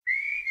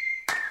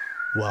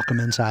Welcome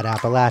Inside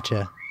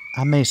Appalachia.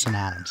 I'm Mason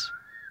Adams.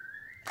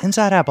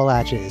 Inside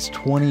Appalachia is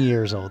 20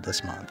 years old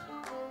this month.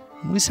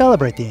 We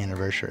celebrate the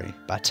anniversary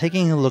by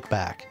taking a look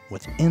back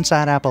with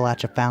Inside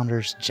Appalachia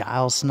founders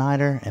Giles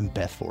Snyder and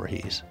Beth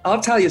Voorhees.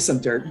 I'll tell you some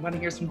dirt. You want to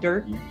hear some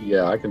dirt?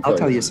 Yeah, I can I'll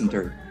tell you some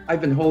dirt. I've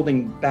been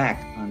holding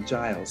back on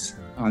Giles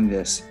on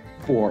this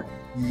for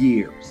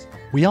years.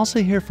 We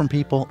also hear from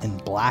people in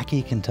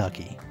Blackie,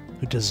 Kentucky,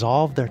 who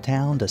dissolved their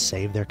town to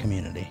save their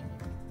community.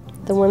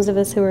 The ones of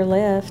us who are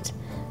left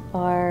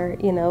are,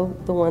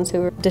 the ones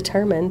who are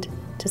determined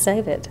to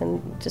save it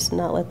and just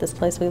not let this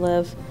place we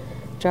love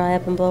dry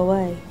up and blow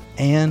away.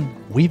 And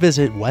we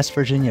visit West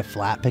Virginia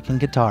flat-picking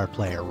guitar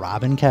player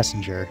Robin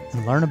Kessinger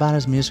and learn about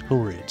his musical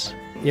roots.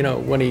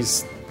 When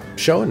he's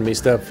showing me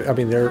stuff,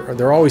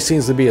 there always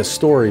seems to be a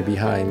story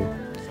behind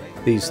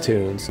these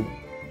tunes.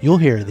 You'll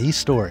hear these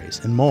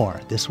stories and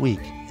more this week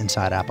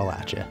Inside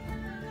Appalachia.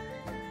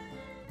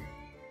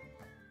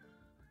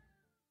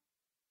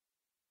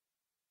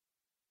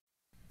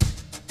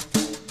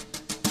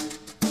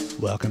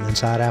 Welcome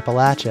Inside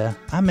Appalachia.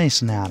 I'm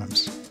Mason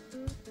Adams.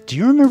 Do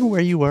you remember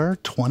where you were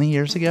 20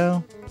 years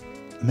ago?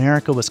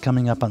 America was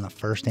coming up on the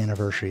first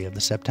anniversary of the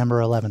September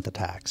 11th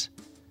attacks.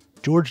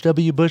 George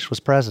W. Bush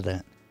was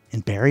president,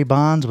 and Barry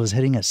Bonds was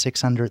hitting a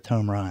 600th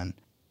home run.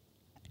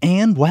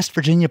 And West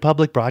Virginia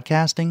Public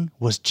Broadcasting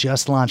was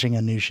just launching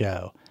a new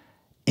show,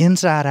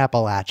 Inside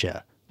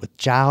Appalachia, with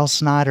Giles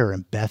Snyder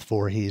and Beth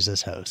Voorhees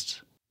as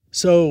hosts.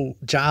 So,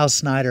 Giles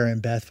Snyder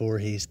and Beth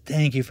Voorhees,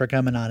 thank you for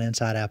coming on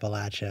Inside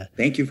Appalachia.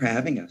 Thank you for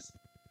having us.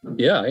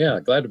 Yeah,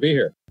 glad to be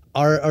here.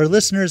 Our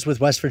listeners with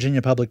West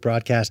Virginia Public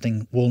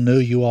Broadcasting will know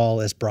you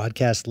all as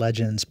broadcast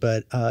legends,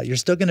 but you're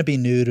still going to be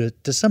new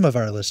to some of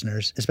our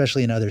listeners,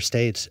 especially in other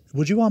states.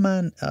 Would you all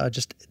mind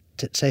just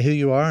to say who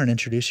you are and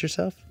introduce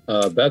yourself?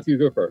 Beth, you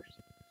go first.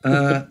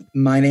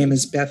 My name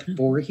is Beth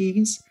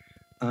Voorhees.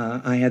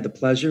 I had the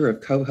pleasure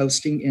of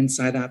co-hosting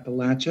Inside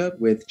Appalachia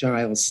with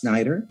Giles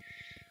Snyder.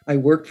 I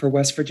worked for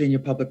West Virginia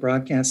Public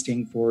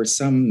Broadcasting for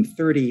some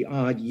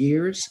 30-odd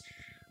years.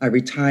 I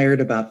retired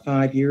about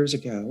 5 years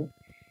ago.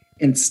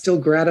 And it's still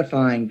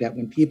gratifying that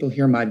when people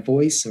hear my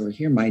voice or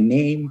hear my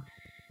name,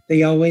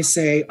 they always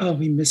say, "Oh,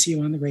 we miss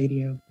you on the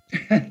radio."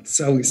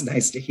 It's always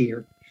nice to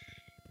hear.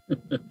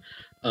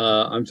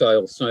 I'm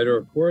Giles Snyder,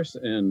 of course,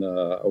 and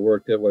I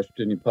worked at West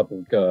Virginia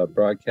Public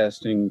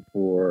Broadcasting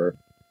for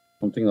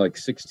something like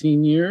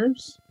 16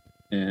 years.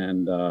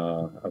 And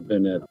I've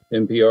been at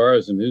NPR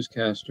as a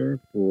newscaster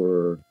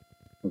for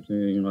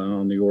something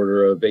on the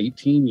order of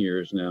 18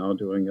 years now,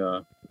 doing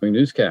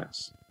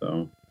newscasts.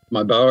 So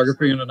my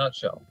biography in a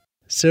nutshell.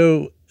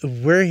 So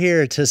we're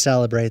here to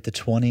celebrate the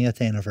 20th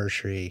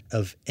anniversary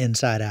of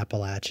Inside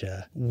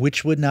Appalachia,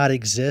 which would not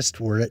exist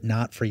were it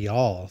not for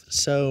y'all.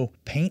 So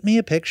paint me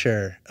a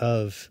picture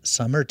of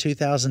summer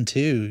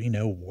 2002.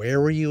 Where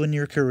were you in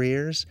your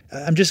careers?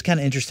 I'm just kind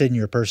of interested in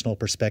your personal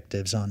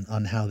perspectives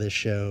on how this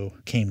show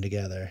came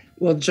together.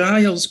 Well,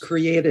 Giles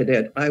created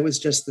it. I was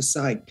just the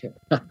sidekick.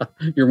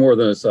 You're more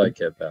than a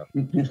sidekick, Beth.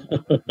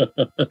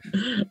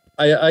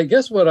 I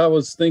guess what I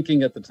was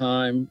thinking at the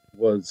time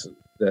was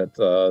that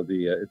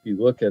if you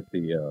look at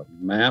the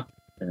map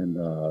and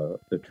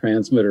the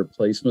transmitter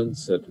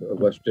placements that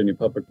West Virginia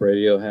Public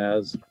Radio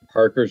has,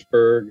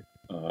 Parkersburg,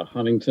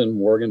 Huntington,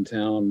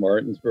 Morgantown,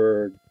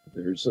 Martinsburg,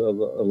 there's a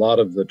lot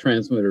of the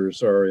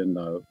transmitters are in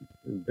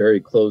very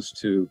close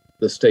to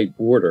the state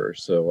border.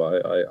 So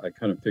I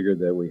kind of figured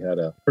that we had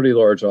a pretty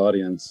large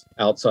audience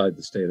outside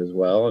the state as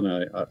well.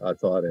 And I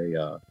thought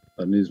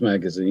a news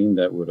magazine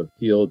that would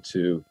appeal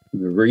to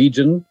the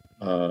region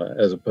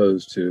as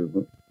opposed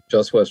to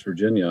just West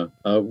Virginia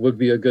would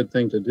be a good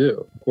thing to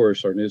do. Of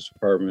course, our news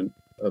department,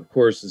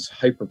 is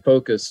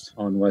hyper-focused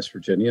on West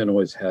Virginia and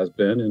always has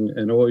been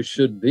and always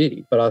should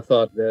be. But I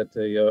thought that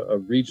a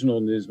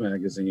regional news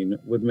magazine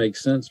would make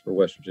sense for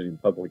West Virginia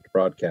Public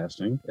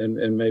Broadcasting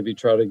and maybe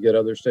try to get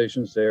other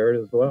stations to air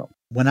it as well.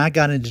 When I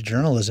got into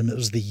journalism, it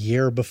was the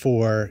year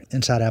before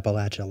Inside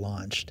Appalachia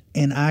launched.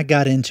 And I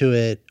got into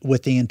it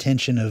with the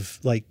intention of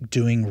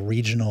doing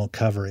regional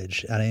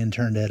coverage. I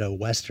interned at a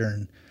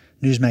Western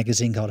news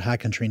magazine called High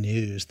Country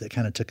News that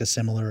kind of took a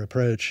similar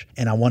approach.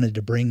 And I wanted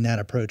to bring that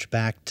approach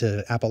back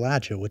to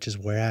Appalachia, which is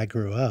where I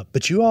grew up.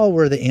 But you all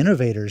were the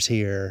innovators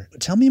here.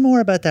 Tell me more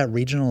about that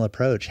regional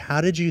approach.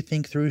 How did you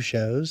think through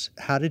shows?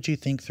 How did you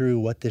think through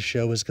what this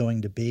show was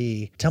going to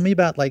be? Tell me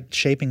about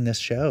shaping this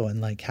show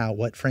and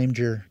what framed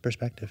your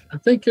perspective. I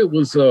think it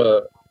was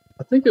a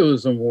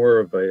more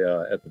of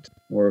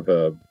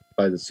a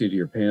by the seat of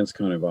your pants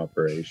kind of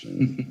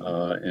operation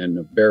and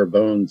a bare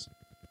bones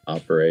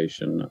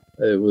operation.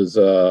 It was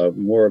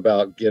more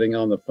about getting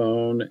on the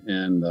phone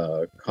and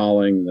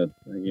calling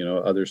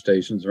other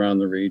stations around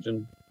the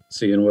region,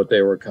 seeing what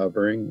they were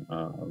covering,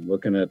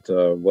 looking at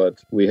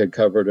what we had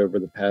covered over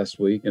the past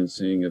week and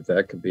seeing if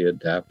that could be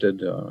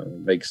adapted. It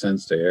makes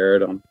sense to air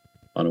it on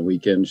a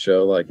weekend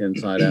show like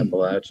Inside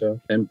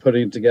Appalachia and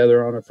putting it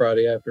together on a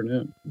Friday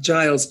afternoon.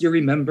 Giles, you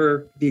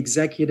remember the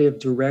executive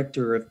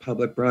director of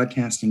public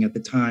broadcasting at the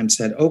time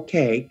said,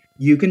 "Okay,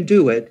 you can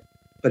do it,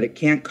 but it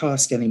can't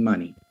cost any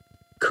money."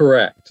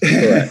 Correct.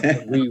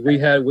 we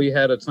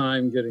had a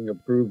time getting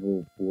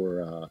approval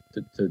for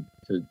to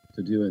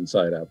do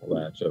Inside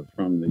Appalachia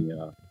from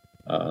the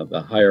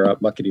higher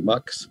up muckety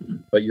mucks.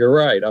 But you're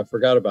right. I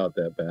forgot about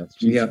that, Beth.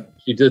 She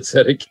did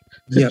say it.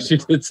 Yep. She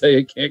did say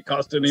it can't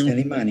cost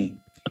any money.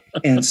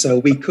 And so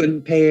we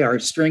couldn't pay our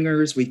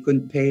stringers. We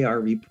couldn't pay our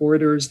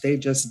reporters. They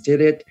just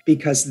did it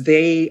because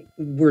they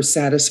were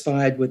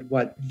satisfied with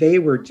what they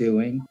were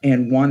doing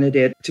and wanted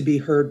it to be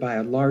heard by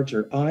a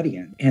larger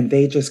audience. And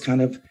they just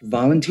kind of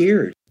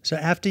volunteered. So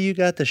after you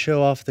got the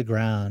show off the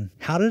ground,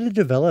 how did it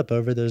develop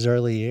over those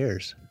early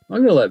years? I'm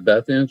going to let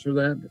Beth answer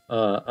that.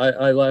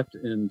 I left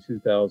in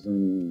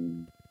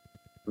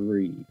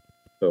 2003.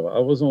 So I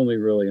was only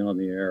really on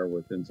the air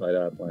with Inside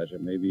Appalachia,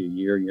 maybe a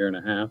year and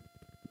a half.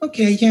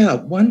 Okay, yeah.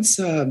 Once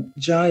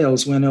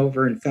Giles went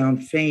over and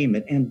found fame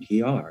at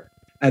NPR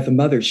at the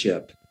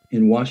mothership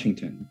in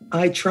Washington,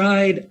 I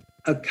tried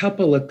a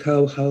couple of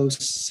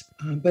co-hosts,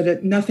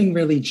 but nothing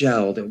really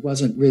gelled. It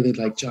wasn't really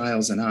like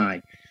Giles and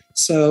I.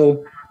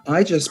 So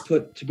I just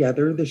put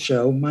together the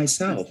show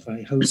myself.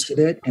 I hosted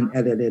it and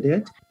edited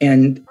it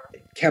and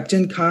kept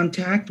in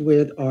contact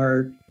with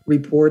our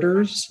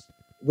reporters,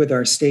 with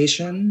our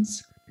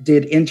stations,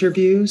 did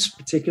interviews,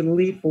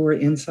 particularly for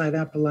Inside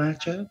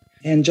Appalachia,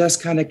 and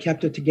just kind of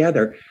kept it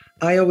together.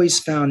 I always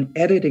found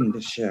editing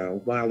the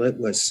show, while it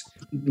was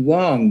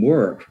long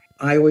work,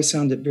 I always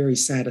found it very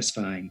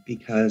satisfying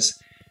because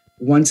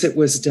once it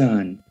was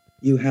done,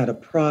 you had a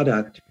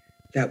product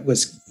that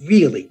was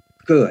really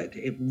good.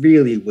 It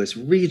really was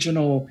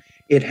regional.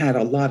 It had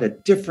a lot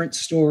of different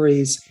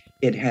stories.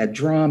 It had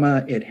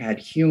drama. It had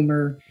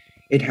humor.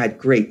 It had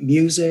great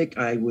music.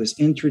 I was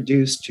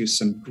introduced to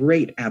some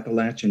great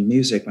Appalachian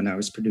music when I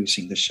was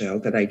producing the show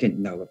that I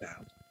didn't know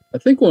about. I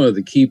think one of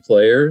the key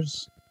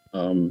players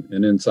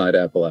in Inside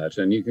Appalachia,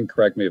 and you can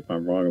correct me if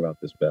I'm wrong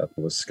about this, Beth,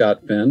 was Scott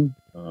Finn.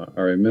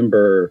 I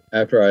remember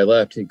after I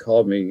left, he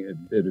called me.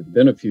 It had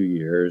been a few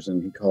years,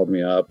 and he called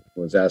me up,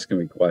 was asking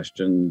me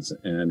questions,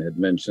 and had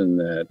mentioned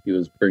that he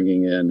was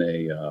bringing in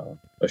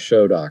a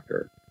show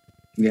doctor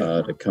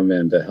to come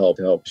in to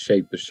help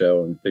shape the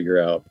show and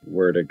figure out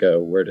where to go,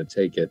 where to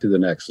take it to the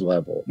next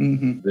level.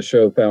 Mm-hmm. The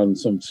show found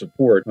some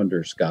support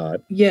under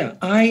Scott. Yeah,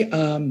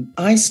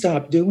 I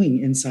stopped doing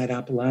Inside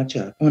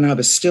Appalachia when I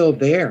was still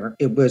there.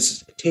 It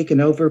was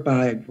taken over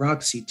by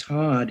Roxy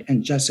Todd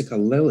and Jessica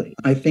Lilly.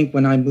 I think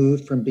when I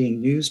moved from being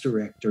news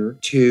director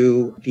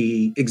to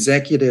the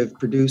executive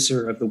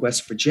producer of the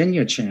West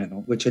Virginia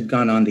channel, which had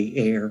gone on the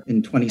air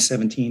in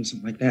 2017,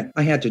 something like that,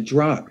 I had to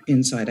drop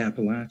Inside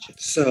Appalachia.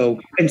 So,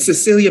 and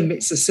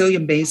Cecilia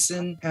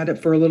Mason had it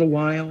for a little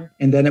while,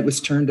 and then it was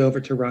turned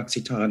over to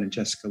Roxy Todd and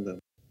Jessica Lilly.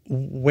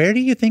 Where do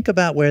you think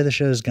about where the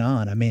show's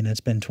gone? I mean, it's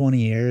been 20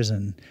 years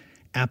and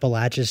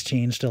Appalachia's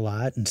changed a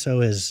lot, and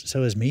so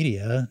is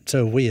media.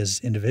 So we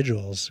as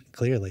individuals,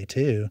 clearly,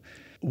 too.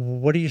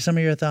 What are some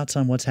of your thoughts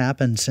on what's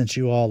happened since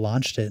you all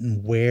launched it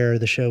and where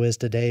the show is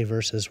today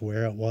versus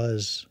where it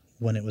was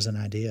when it was an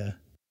idea?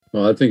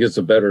 Well, I think it's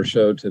a better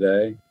show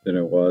today than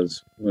it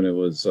was when it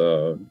was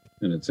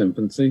in its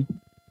infancy.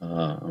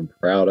 I'm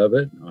proud of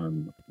it.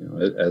 I'm,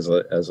 as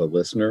a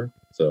listener,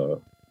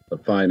 so a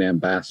fine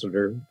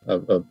ambassador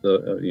of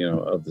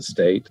the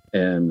state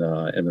and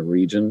the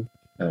region.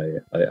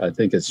 I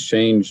think it's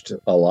changed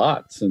a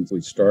lot since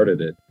we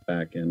started it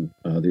back in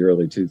the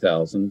early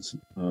 2000s.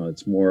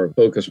 It's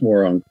focused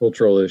more on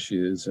cultural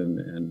issues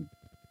and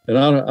I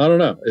don't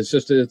know. It's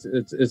just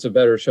it's a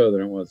better show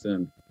than it was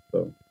then.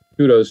 So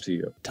kudos to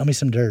you. Tell me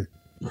some dirt.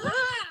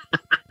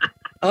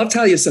 I'll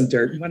tell you some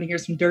dirt. You want to hear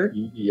some dirt?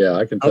 Yeah,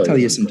 I can. I'll tell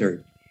you some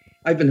dirt.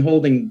 I've been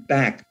holding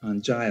back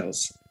on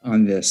Giles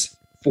on this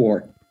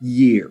for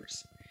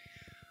years.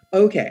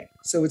 Okay,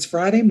 so it's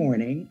Friday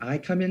morning. I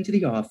come into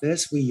the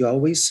office. We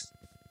always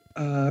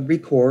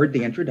record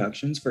the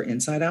introductions for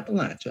Inside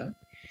Appalachia.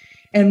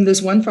 And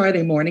this one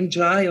Friday morning,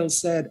 Giles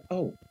said,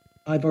 "Oh,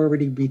 I've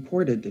already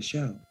recorded the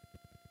show."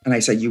 And I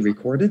said, "You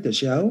recorded the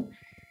show?"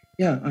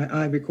 "Yeah,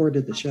 I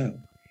recorded the show."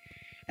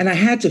 And I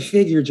had to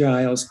figure,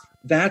 Giles,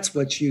 that's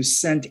what you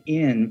sent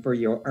in for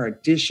your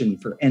audition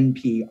for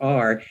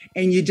NPR,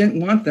 and you didn't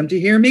want them to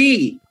hear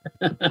me.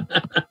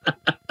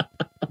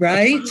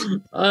 Right?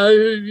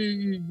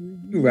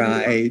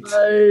 Right.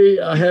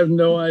 I have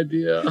no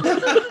idea.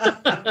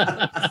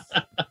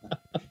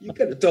 You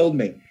could have told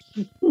me.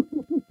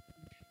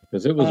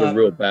 Because it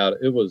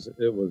was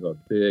it was a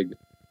big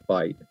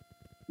fight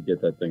to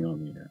get that thing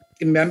on the air.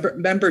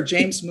 Remember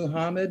James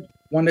Muhammad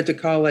wanted to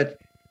call it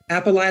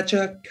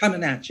Appalachia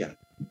Coming At Ya.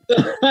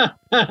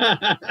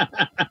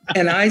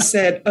 And I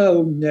said,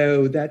 "Oh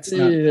no, that's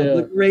not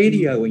public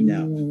radio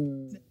enough."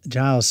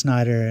 Giles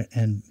Snyder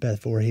and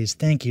Beth Voorhees,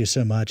 thank you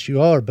so much.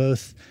 You all are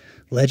both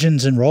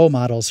legends and role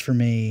models for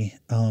me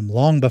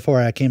long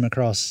before I came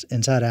across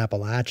Inside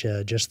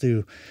Appalachia, just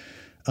through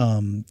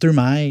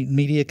my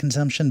media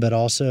consumption, but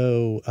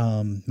also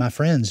my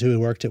friends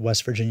who worked at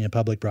West Virginia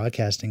Public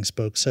Broadcasting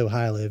spoke so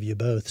highly of you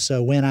both.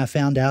 So when I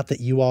found out that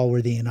you all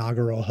were the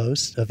inaugural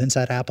hosts of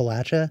Inside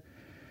Appalachia,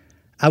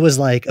 I was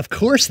like, of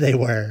course they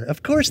were.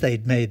 Of course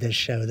they'd made this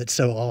show that's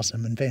so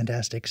awesome and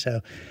fantastic.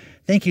 So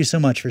thank you so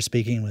much for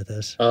speaking with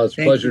us. It's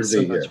a pleasure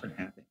to be here. For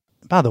having me.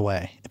 By the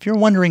way, if you're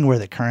wondering where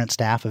the current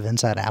staff of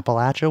Inside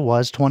Appalachia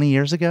was 20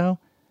 years ago,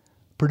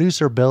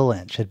 producer Bill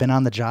Lynch had been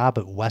on the job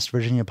at West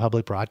Virginia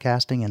Public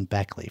Broadcasting in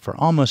Beckley for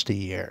almost a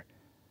year.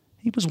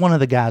 He was one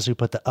of the guys who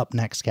put the Up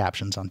Next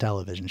captions on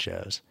television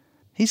shows.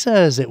 He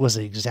says it was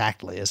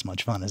exactly as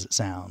much fun as it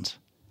sounds.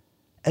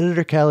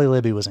 Editor Kelly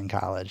Libby was in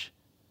college.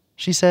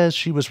 She says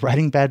she was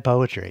writing bad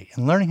poetry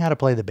and learning how to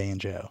play the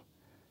banjo.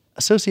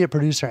 Associate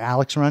producer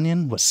Alex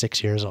Runyon was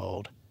 6 years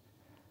old.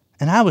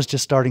 And I was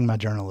just starting my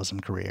journalism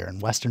career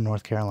in Western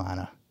North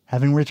Carolina,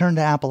 having returned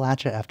to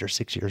Appalachia after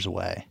 6 years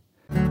away.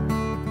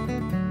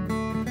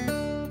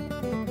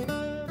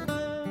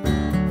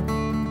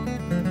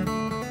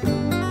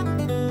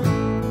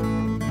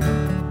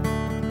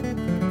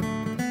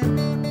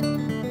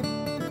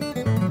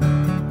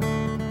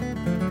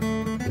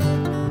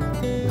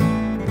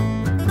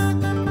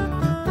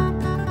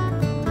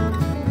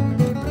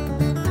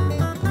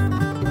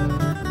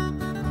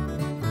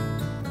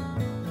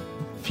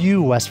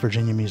 Few West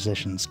Virginia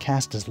musicians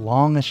cast as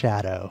long a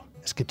shadow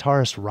as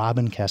guitarist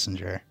Robin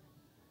Kessinger.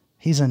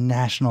 He's a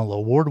national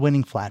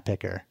award-winning flat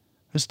picker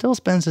who still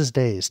spends his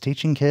days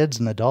teaching kids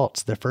and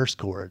adults their first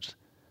chords.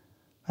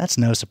 That's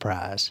no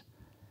surprise.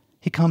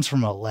 He comes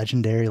from a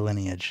legendary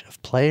lineage of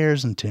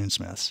players and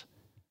tunesmiths.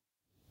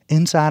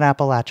 Inside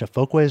Appalachia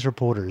Folkways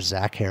reporter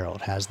Zach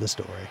Harold has the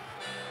story.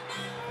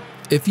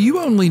 If you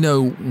only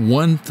know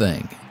one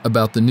thing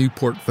about the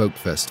Newport Folk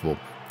Festival,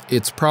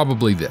 it's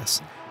probably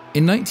this.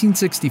 In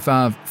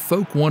 1965,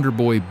 folk wonder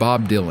boy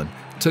Bob Dylan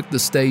took the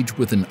stage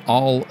with an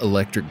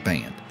all-electric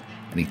band,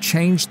 and he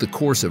changed the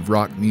course of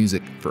rock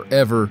music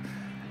forever,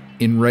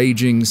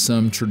 enraging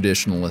some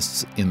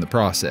traditionalists in the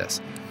process.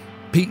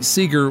 Pete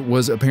Seeger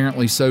was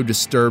apparently so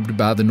disturbed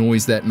by the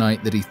noise that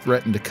night that he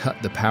threatened to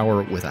cut the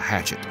power with a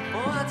hatchet.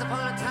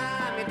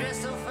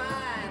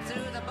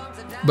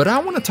 But I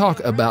want to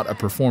talk about a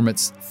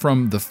performance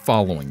from the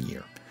following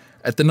year,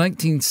 at the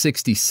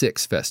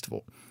 1966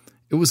 festival.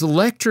 It was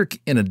electric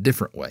in a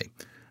different way.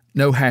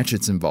 No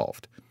hatchets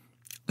involved.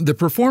 The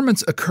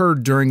performance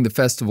occurred during the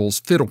festival's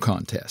fiddle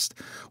contest,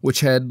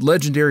 which had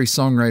legendary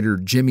songwriter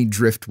Jimmy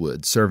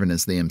Driftwood serving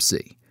as the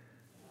MC.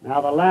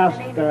 Now the last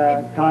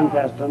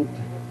contestant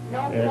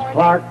is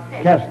Clark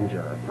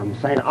Kessinger from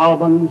St.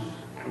 Albans,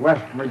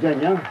 West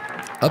Virginia.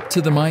 Up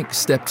to the mic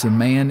steps a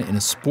man in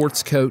a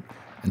sports coat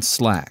and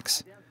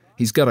slacks.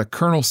 He's got a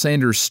Colonel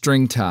Sanders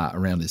string tie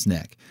around his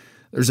neck.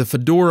 There's a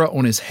fedora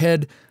on his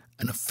head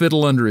and a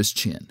fiddle under his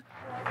chin.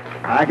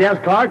 I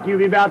guess, Clark, you'll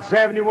be about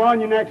 71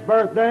 your next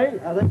birthday.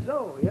 I think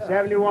so, yeah.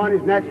 71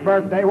 his next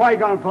birthday. What are you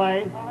going to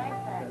play?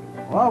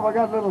 Well, we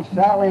got little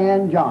Sally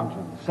Ann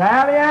Johnson.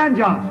 Sally Ann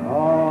Johnson.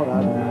 Oh,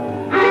 that's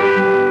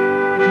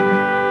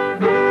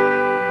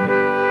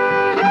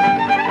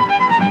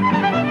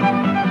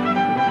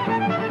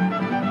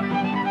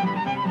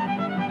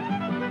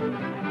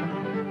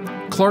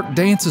Clark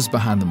dances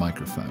behind the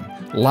microphone,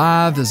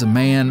 lithe as a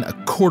man a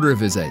quarter of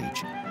his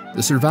age.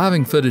 The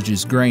surviving footage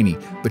is grainy,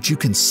 but you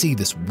can see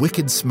this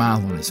wicked smile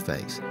on his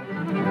face.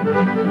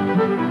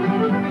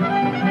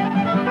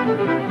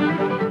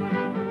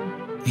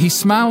 He's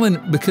smiling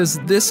because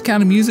this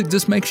kind of music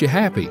just makes you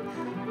happy.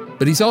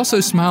 But he's also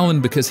smiling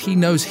because he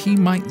knows he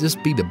might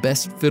just be the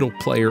best fiddle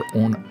player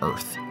on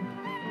earth.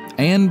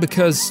 And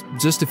because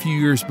just a few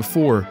years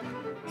before,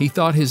 he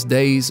thought his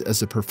days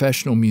as a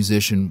professional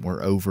musician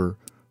were over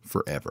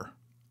forever.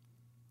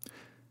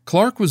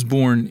 Clark was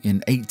born in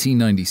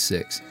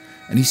 1896,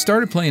 and he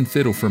started playing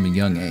fiddle from a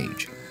young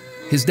age.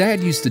 His dad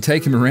used to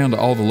take him around to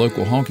all the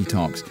local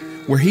honky-tonks,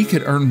 where he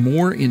could earn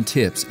more in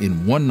tips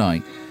in one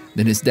night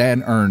than his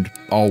dad earned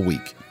all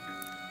week.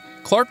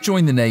 Clark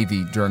joined the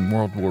Navy during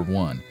World War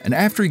I, and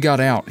after he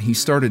got out, he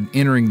started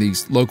entering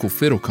these local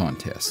fiddle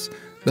contests.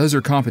 Those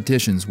are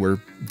competitions where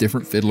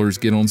different fiddlers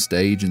get on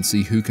stage and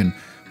see who can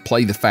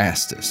play the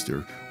fastest,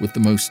 or with the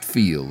most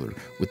feel, or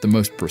with the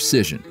most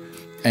precision.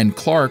 And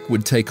Clark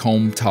would take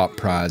home top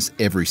prize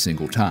every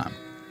single time.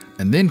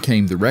 And then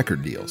came the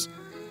record deals.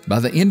 By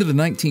the end of the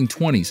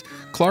 1920s,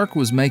 Clark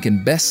was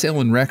making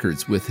best-selling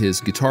records with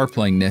his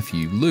guitar-playing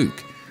nephew,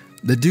 Luke.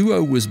 The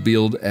duo was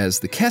billed as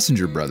the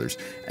Kessinger Brothers,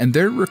 and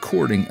their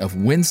recording of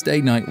Wednesday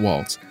Night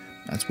Waltz,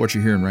 that's what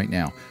you're hearing right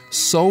now,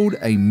 sold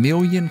 1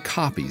 million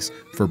copies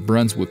for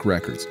Brunswick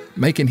Records,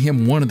 making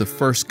him one of the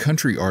first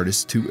country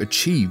artists to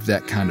achieve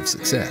that kind of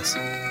success.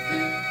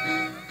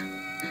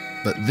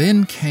 But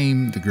then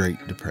came the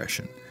Great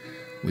Depression,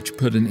 which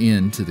put an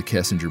end to the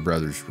Kessinger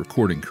Brothers'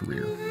 recording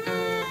career.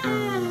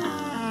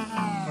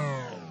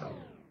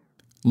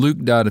 Luke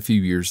died a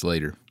few years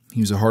later.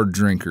 He was a hard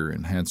drinker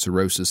and had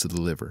cirrhosis of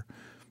the liver.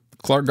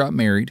 Clark got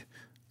married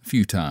a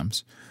few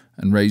times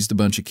and raised a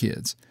bunch of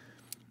kids.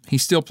 He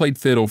still played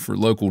fiddle for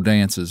local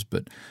dances,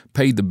 but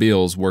paid the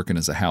bills working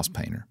as a house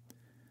painter.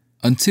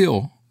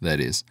 Until, that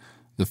is,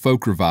 the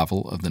folk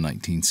revival of the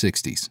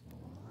 1960s.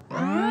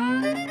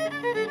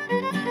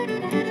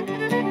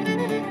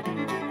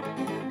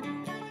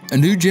 A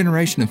new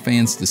generation of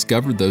fans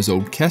discovered those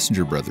old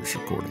Kessinger Brothers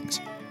recordings,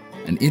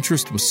 and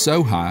interest was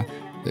so high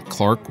that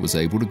Clark was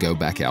able to go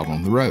back out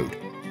on the road.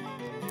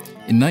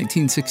 In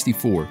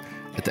 1964,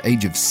 at the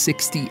age of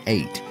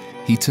 68,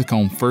 he took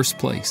home first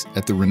place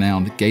at the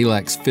renowned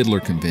Galax Fiddler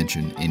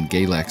Convention in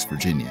Galax,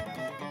 Virginia.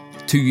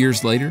 2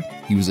 years later,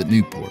 he was at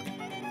Newport,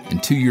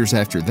 and 2 years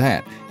after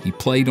that, he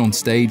played on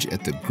stage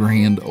at the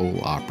Grand Ole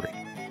Opry.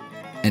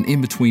 And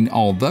in between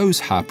all those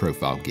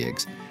high-profile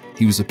gigs,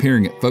 he was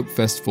appearing at folk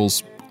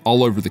festivals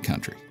all over the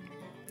country.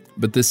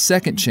 But this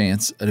second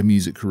chance at a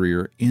music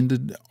career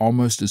ended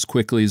almost as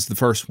quickly as the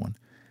first one.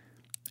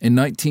 In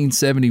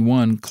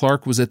 1971,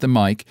 Clark was at the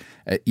mic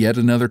at yet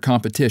another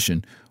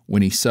competition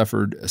when he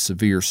suffered a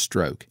severe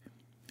stroke.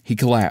 He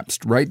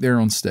collapsed right there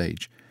on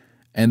stage,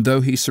 and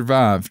though he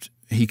survived,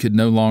 he could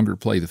no longer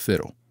play the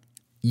fiddle.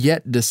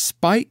 Yet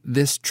despite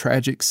this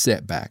tragic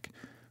setback,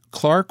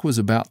 Clark was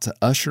about to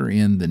usher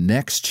in the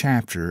next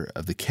chapter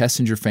of the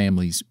Kessinger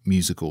family's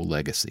musical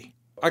legacy.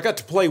 I got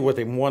to play with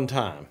him one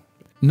time.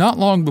 Not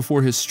long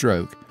before his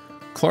stroke,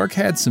 Clark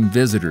had some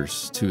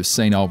visitors to his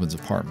St. Albans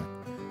apartment.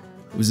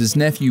 It was his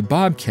nephew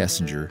Bob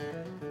Kessinger,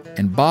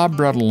 and Bob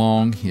brought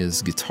along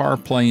his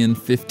guitar-playing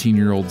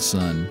 15-year-old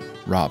son,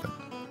 Robin.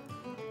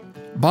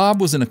 Bob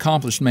was an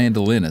accomplished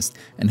mandolinist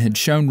and had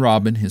shown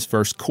Robin his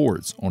first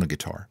chords on a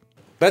guitar.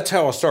 That's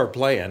how I started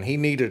playing. He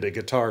needed a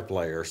guitar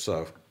player,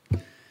 so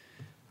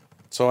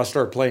I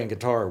started playing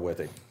guitar with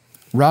him.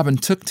 Robin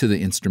took to the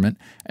instrument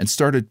and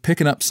started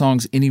picking up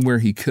songs anywhere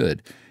he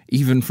could,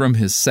 even from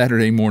his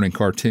Saturday morning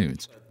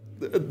cartoons.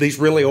 These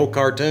really old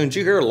cartoons,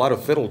 you hear a lot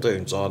of fiddle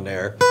tunes on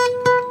there.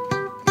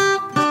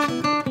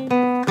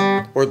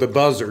 Or the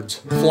Buzzards,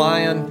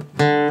 Flying.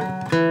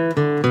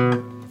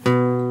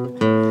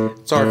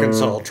 It's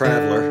Arkansas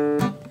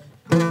Traveler.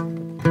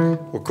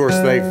 Of course,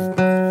 Hey,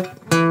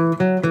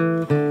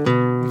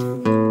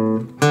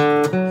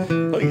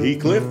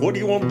 Heathcliff, what do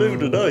you want to do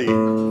today?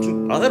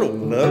 I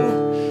don't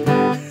know.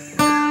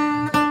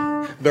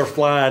 They're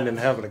flying and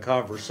having a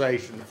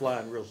conversation,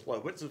 flying real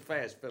slow. It's a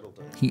fast fiddle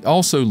tune. He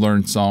also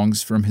learned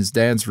songs from his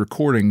dad's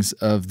recordings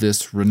of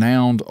this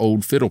renowned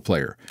old fiddle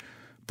player.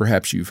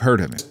 Perhaps you've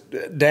heard of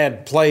him.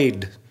 Dad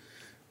played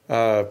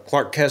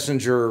Clark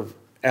Kessinger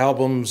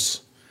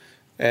albums,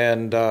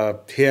 and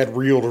he had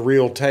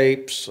reel-to-reel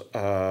tapes.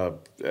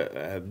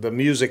 The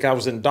music, I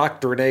was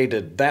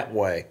indoctrinated that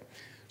way.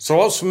 So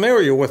I was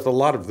familiar with a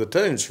lot of the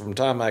tunes from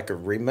time I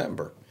could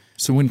remember.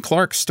 So when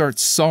Clark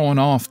starts sawing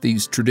off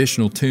these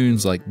traditional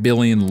tunes like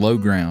Billy and the Low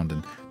Ground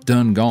and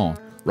Done Gone,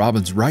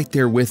 Robin's right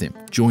there with him,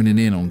 joining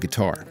in on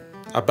guitar.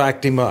 I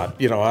backed him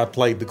up. I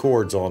played the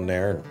chords on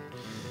there. And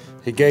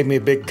he gave me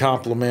a big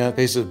compliment.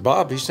 He said,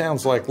 "Bob, he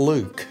sounds like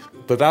Luke."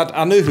 But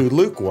I knew who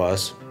Luke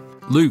was.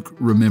 Luke,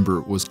 remember,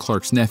 was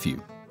Clark's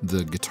nephew,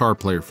 the guitar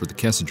player for the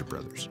Kessinger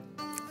Brothers.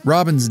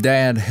 Robin's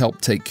dad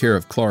helped take care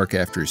of Clark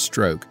after his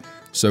stroke,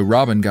 so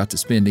Robin got to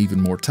spend even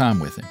more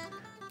time with him.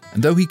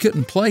 And though he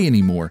couldn't play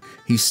anymore,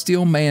 he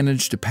still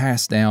managed to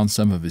pass down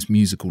some of his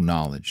musical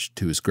knowledge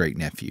to his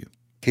great-nephew.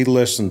 He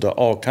listened to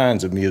all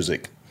kinds of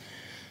music.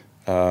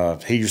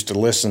 He used to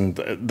listen.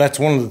 That's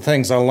one of the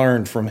things I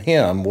learned from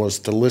him, was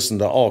to listen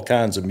to all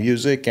kinds of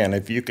music, and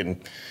if you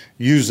can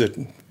use it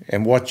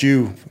and what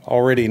you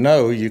already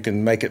know, you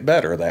can make it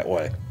better that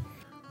way.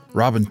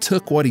 Robin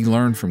took what he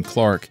learned from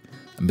Clark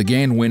and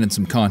began winning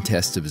some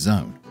contests of his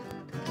own.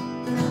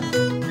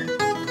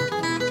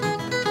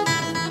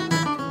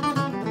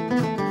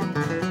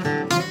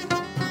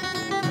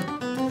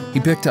 He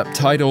picked up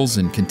titles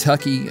in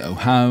Kentucky,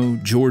 Ohio,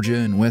 Georgia,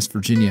 and West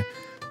Virginia.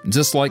 And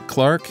just like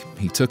Clark,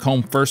 he took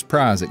home first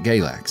prize at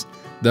Galax,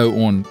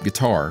 though on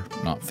guitar,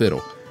 not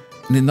fiddle.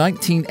 And in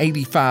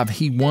 1985,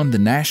 he won the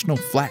National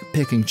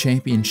Flat-Picking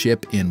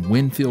Championship in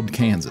Winfield,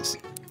 Kansas.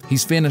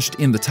 He's finished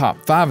in the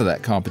top 5 of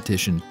that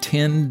competition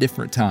 10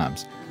 different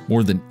times,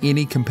 more than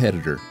any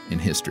competitor in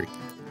history.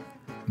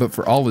 But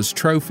for all his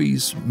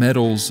trophies,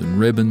 medals, and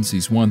ribbons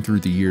he's won through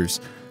the years,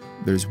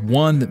 there's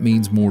one that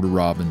means more to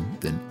Robin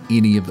than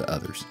any of the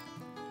others.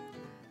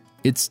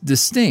 It's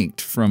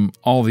distinct from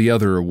all the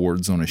other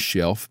awards on his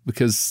shelf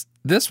because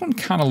this one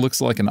kind of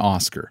looks like an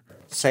Oscar.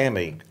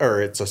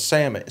 It's a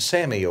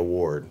Sammy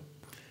Award.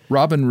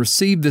 Robin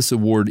received this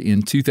award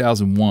in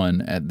 2001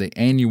 at the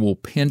annual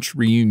Pinch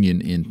Reunion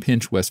in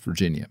Pinch, West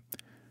Virginia.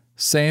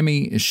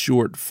 Sammy is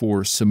short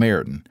for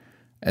Samaritan,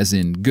 as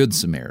in Good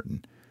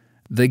Samaritan.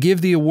 They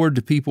give the award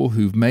to people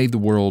who've made the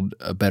world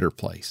a better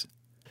place.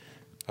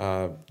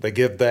 They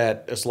give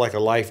that, it's like a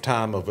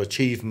lifetime of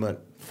achievement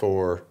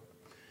for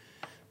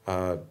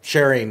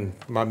sharing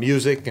my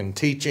music and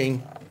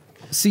teaching.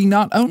 See,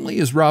 not only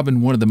is Robin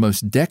one of the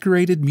most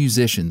decorated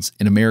musicians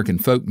in American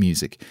folk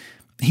music,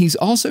 he's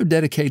also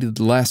dedicated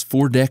the last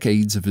 4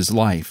 decades of his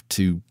life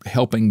to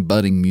helping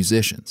budding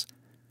musicians.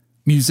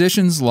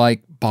 Musicians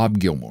like Bob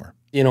Gilmore.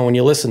 When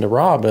you listen to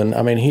Robin,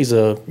 he's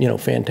a,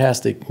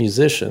 fantastic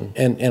musician.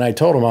 And I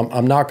told him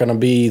I'm not going to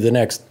be the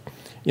next,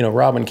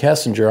 Robin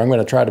Kessinger. I'm going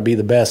to try to be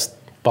the best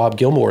Bob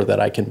Gilmore that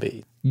I can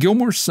be.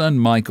 Gilmore's son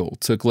Michael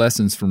took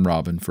lessons from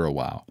Robin for a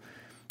while.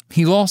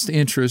 He lost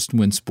interest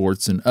when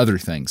sports and other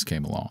things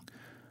came along.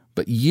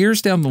 But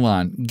years down the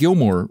line,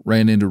 Gilmore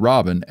ran into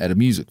Robin at a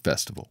music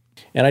festival.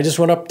 And I just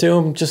went up to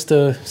him just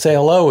to say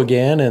hello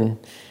again,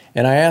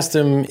 and I asked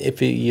him if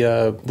he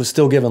was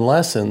still giving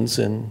lessons,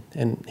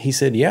 and he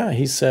said, yeah.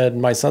 He said,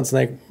 my son's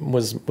name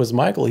was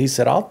Michael. He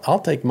said,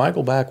 I'll take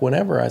Michael back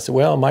whenever. I said,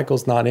 well,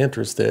 Michael's not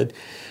interested.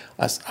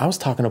 I was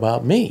talking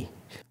about me.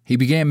 He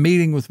began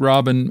meeting with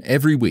Robin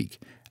every week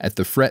at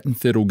the Fret and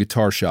Fiddle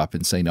Guitar Shop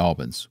in St.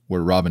 Albans,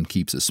 where Robin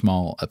keeps a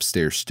small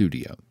upstairs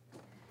studio.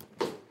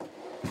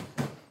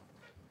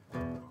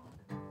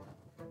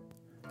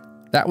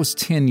 That was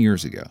 10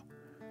 years ago.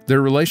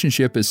 Their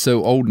relationship is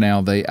so old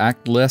now they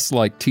act less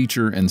like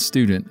teacher and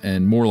student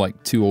and more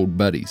like two old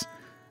buddies.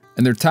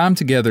 And their time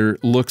together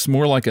looks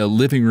more like a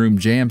living room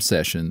jam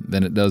session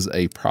than it does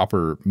a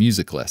proper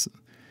music lesson.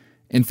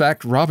 In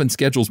fact, Robin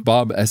schedules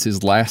Bob as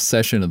his last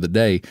session of the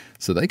day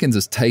so they can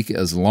just take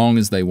as long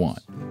as they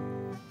want.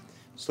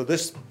 So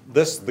this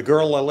The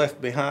Girl I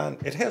Left Behind,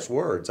 it has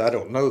words. I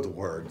don't know the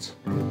words.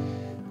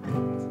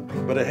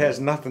 But it has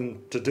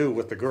nothing to do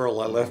with the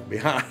girl I left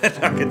behind.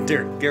 I can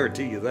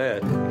guarantee you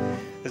that.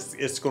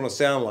 It's going to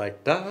sound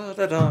like da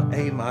da da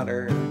A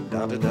minor,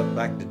 da da da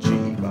back to G,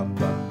 bum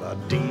bum ba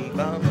D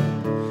bum,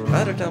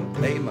 da da da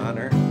A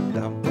minor,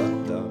 dum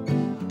bum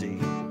dum D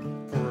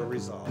for a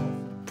resolve.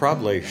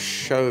 Probably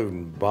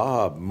shown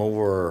Bob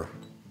more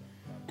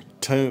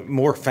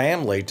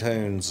family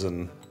tunes,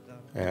 and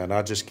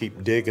I just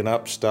keep digging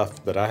up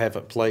stuff that I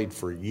haven't played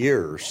for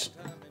years.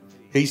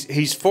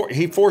 He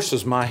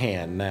forces my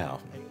hand now.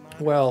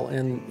 Well,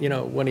 and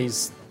when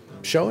he's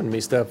showing me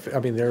stuff, I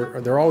mean,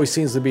 there always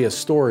seems to be a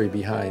story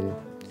behind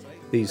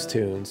these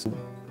tunes.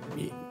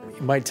 He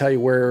might tell you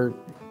where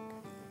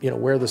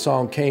the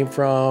song came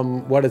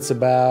from, what it's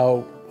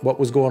about, what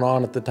was going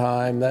on at the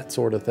time, that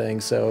sort of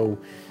thing. So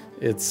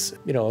it's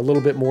a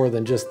little bit more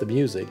than just the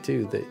music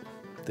too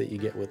that you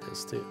get with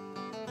this too.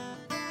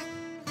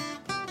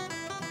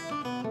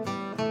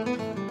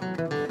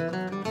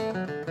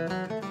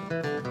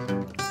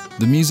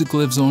 The music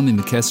lives on in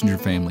the Kessinger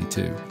family,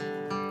 too.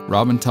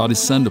 Robin taught his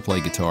son to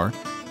play guitar,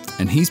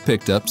 and he's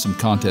picked up some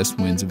contest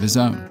wins of his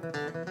own.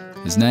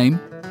 His name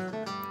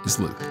is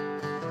Luke.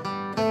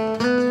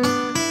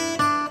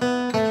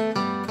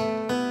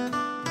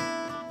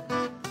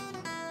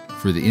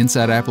 For the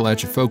Inside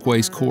Appalachia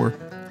Folkways Corps,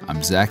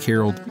 I'm Zach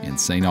Harold in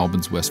St.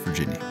 Albans, West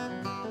Virginia.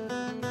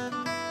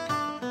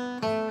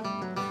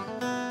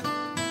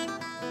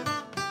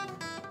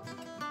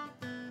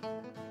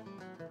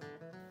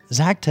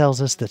 Zach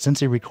tells us that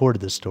since he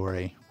recorded this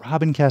story,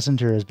 Robin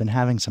Kessinger has been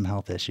having some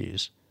health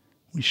issues.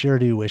 We sure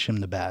do wish him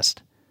the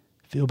best.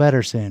 Feel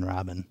better soon,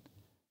 Robin.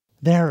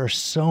 There are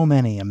so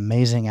many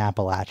amazing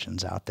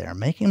Appalachians out there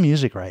making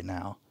music right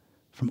now,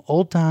 from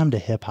old time to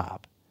hip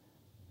hop.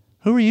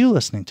 Who are you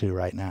listening to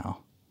right now?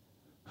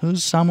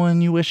 Who's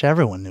someone you wish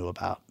everyone knew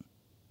about?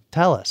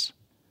 Tell us.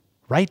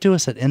 Write to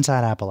us at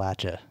Inside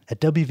Appalachia at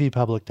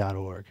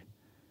wvpublic.org.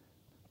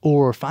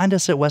 Or find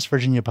us at West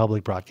Virginia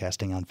Public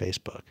Broadcasting on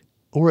Facebook,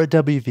 or at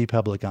WV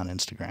Public on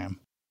Instagram.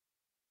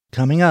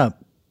 Coming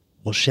up,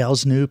 will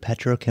Shell's new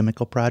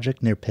petrochemical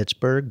project near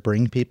Pittsburgh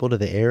bring people to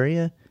the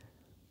area,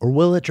 or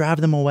will it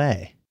drive them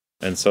away?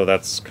 And so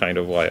that's kind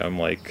of why I'm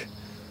like,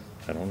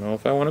 I don't know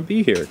if I want to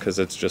be here, because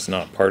it's just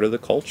not part of the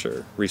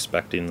culture,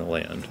 respecting the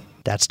land.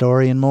 That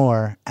story and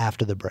more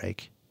after the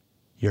break.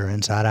 You're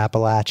Inside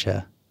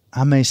Appalachia.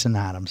 I'm Mason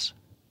Adams.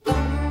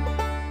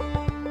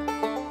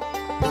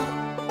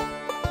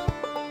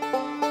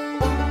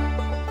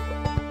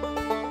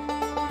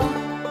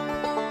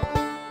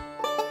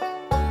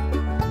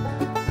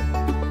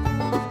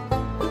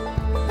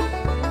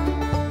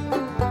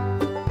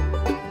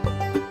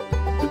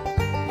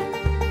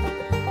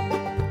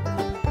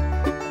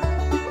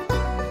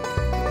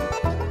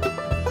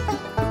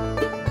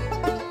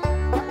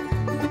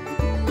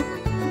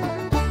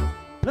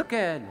 Look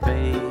at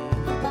me,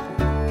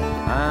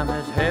 I'm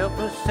as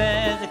helpless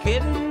as a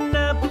kitten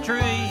up a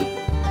tree.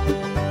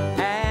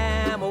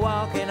 I'm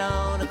walking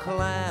on a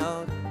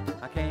cloud,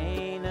 I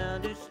can't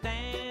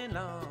understand,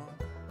 Lord.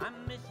 I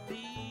miss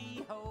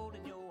thee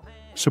holding your hand.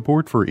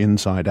 Support for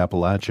Inside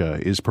Appalachia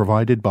is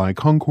provided by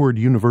Concord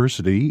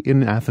University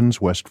in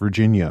Athens, West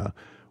Virginia.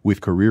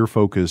 With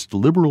career-focused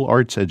liberal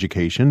arts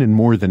education in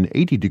more than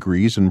 80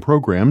 degrees and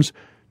programs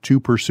to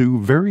pursue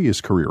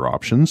various career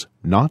options,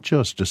 not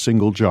just a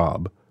single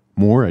job.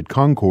 More at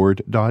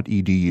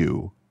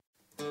concord.edu.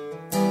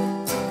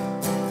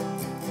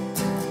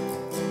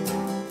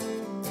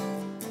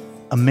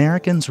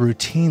 Americans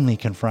routinely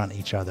confront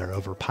each other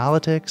over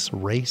politics,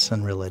 race,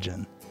 and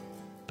religion.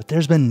 But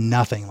there's been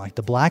nothing like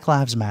the Black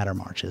Lives Matter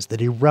marches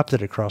that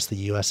erupted across the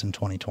U.S. in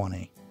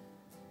 2020.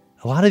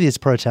 A lot of these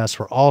protests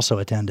were also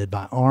attended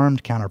by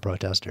armed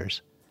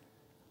counter-protesters.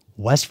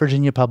 West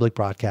Virginia Public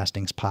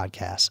Broadcasting's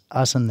podcast,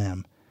 Us and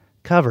Them,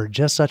 covered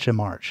just such a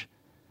march.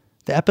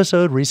 The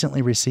episode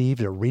recently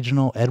received a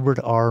regional Edward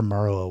R.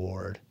 Murrow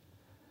Award.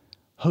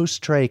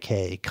 Host Trey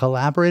Kay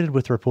collaborated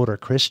with reporter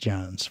Chris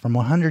Jones from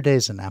 100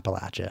 Days in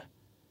Appalachia.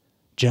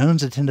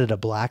 Jones attended a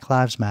Black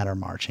Lives Matter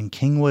march in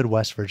Kingwood,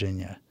 West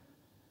Virginia.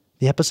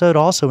 The episode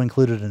also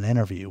included an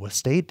interview with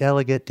State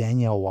Delegate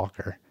Danielle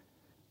Walker.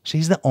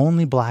 She's the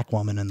only black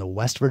woman in the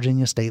West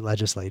Virginia State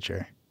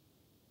Legislature.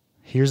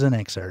 Here's an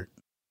excerpt.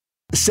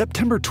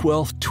 September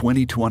 12,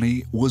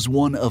 2020 was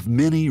one of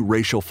many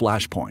racial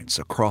flashpoints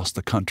across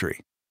the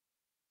country.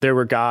 There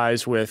were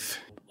guys with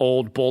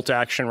old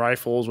bolt-action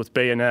rifles with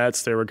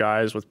bayonets. There were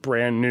guys with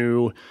brand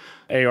new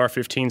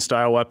AR-15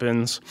 style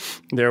weapons.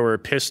 There were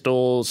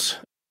pistols.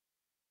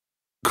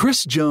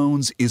 Chris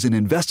Jones is an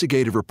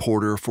investigative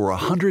reporter for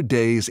 100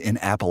 Days in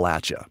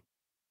Appalachia.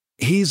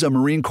 He's a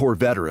Marine Corps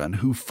veteran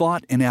who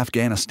fought in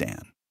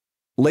Afghanistan.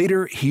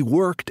 Later, he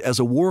worked as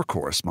a war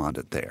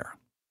correspondent there.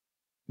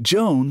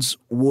 Jones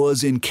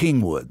was in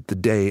Kingwood the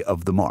day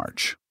of the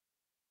march.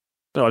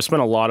 So I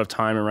spent a lot of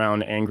time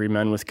around angry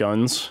men with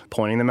guns,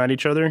 pointing them at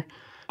each other.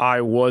 I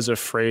was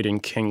afraid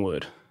in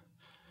Kingwood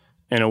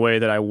in a way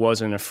that I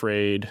wasn't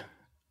afraid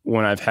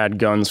when I've had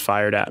guns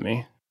fired at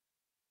me.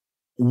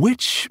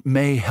 Which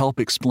may help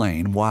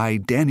explain why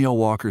Danielle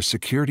Walker's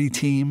security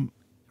team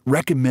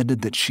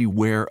recommended that she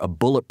wear a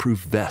bulletproof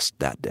vest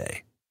that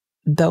day.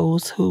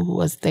 Those who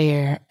was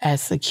there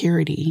as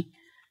security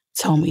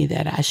told me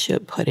that I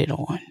should put it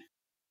on.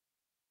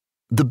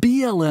 The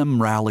BLM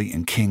rally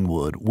in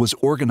Kingwood was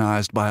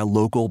organized by a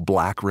local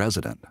black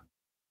resident.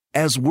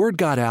 As word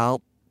got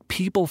out,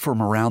 people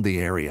from around the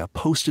area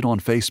posted on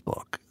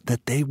Facebook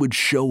that they would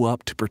show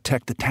up to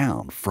protect the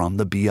town from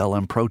the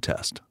BLM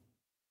protest.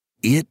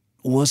 It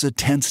was a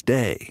tense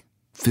day,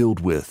 filled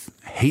with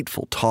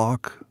hateful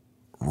talk,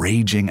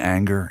 raging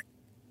anger,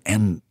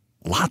 and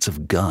lots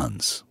of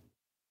guns.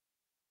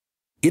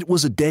 It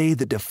was a day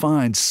that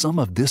defined some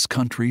of this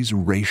country's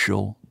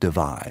racial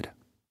divide.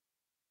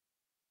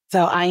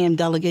 So I am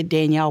Delegate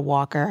Danielle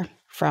Walker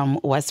from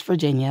West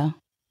Virginia,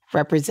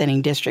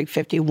 representing District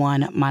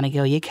 51,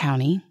 Monongalia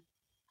County.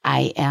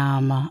 I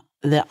am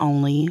the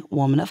only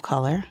woman of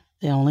color,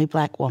 the only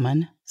black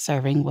woman,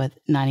 serving with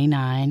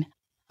 99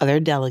 other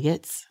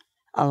delegates,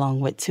 along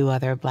with 2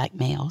 other black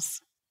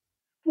males.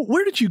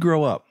 Where did you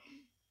grow up?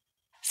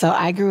 So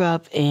I grew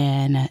up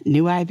in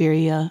New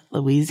Iberia,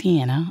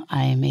 Louisiana.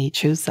 I am a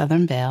true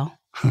Southern belle.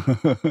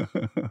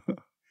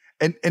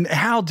 And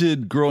how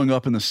did growing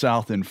up in the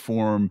South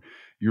inform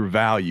your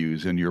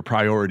values and your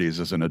priorities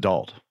as an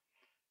adult?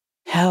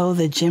 Oh,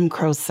 the Jim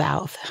Crow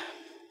South.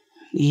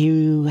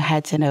 You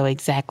had to know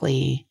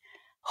exactly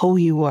who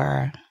you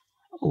were,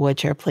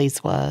 what your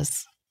place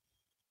was.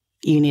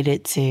 You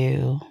needed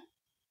to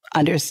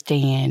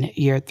understand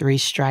your 3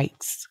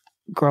 strikes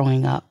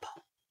growing up.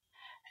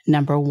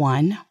 Number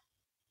 1,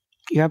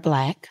 you're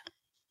black.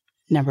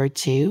 Number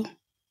 2,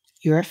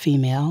 you're a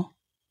female.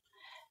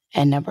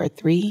 And number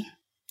 3,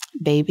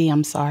 baby,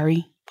 I'm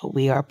sorry, but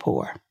we are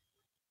poor.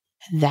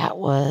 That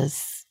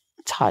was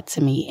taught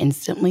to me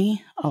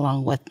instantly,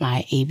 along with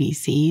my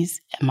ABCs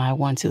and my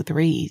 1, 2,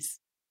 3s.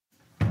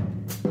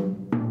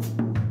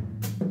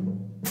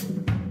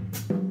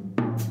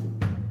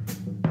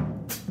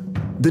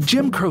 The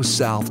Jim Crow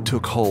South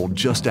took hold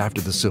just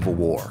after the Civil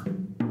War.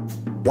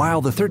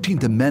 While the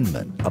 13th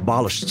Amendment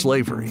abolished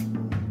slavery,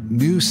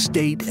 new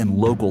state and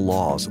local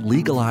laws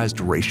legalized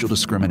racial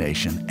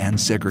discrimination and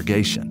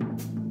segregation.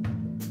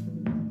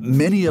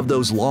 Many of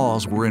those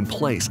laws were in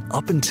place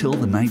up until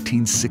the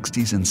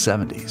 1960s and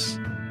 70s,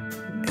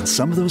 and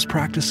some of those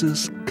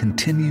practices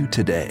continue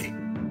today.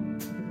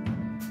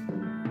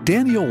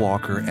 Danielle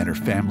Walker and her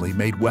family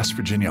made West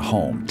Virginia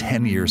home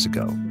 10 years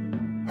ago.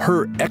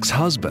 Her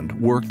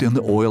ex-husband worked in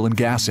the oil and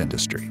gas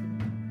industry.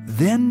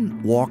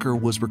 Then Walker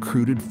was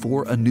recruited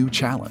for a new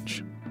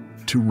challenge,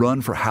 to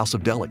run for House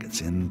of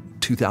Delegates in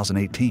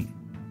 2018,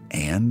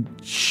 and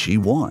she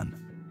won.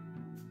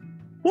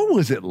 What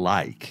was it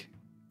like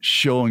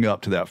showing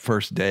up to that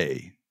first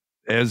day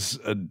as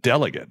a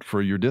delegate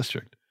for your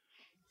district?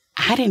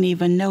 I didn't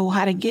even know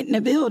how to get in the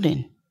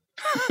building.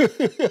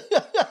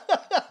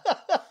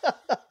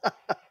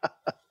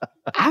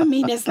 I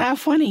mean, it's not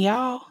funny,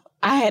 y'all.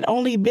 I had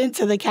only been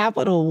to the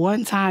Capitol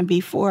one time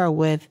before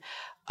with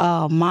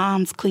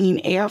Moms Clean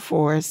Air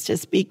Force to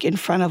speak in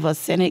front of a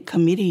Senate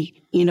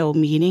committee,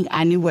 meeting.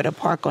 I knew where to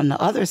park on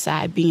the other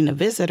side, being a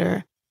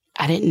visitor.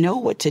 I didn't know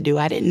what to do.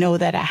 I didn't know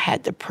that I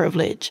had the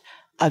privilege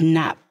of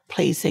not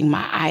placing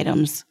my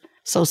items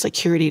so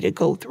security to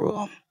go through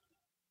them.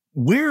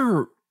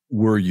 Where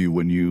were you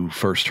when you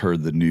first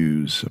heard the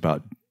news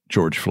about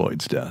George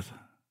Floyd's death?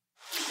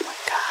 Oh my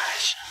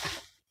gosh.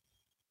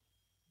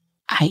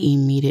 I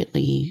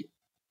immediately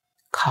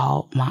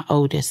called my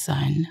oldest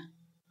son,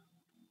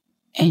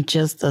 and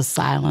just the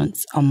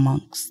silence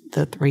amongst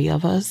the 3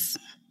 of us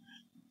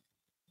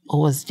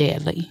was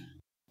deadly.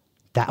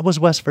 That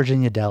was West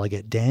Virginia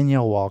Delegate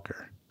Danielle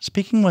Walker,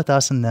 speaking with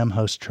us and them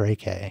host Trey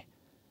Kay.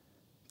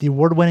 The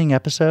award-winning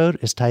episode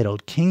is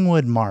titled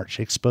Kingwood March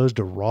Exposed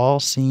a Raw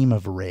Seam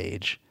of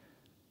Rage.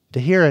 To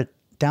hear it,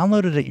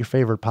 download it at your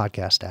favorite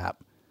podcast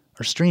app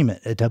or stream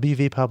it at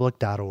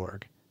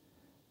wvpublic.org.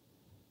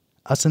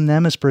 Us and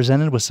Them is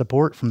presented with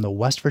support from the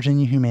West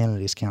Virginia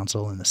Humanities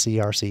Council and the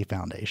CRC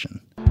Foundation.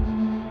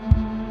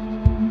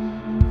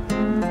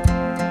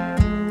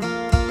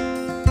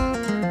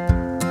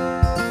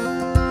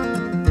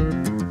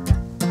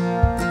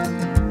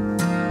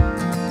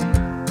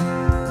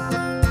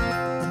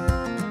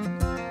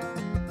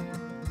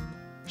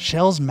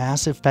 Shell's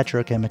massive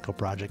petrochemical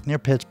project near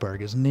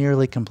Pittsburgh is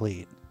nearly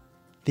complete.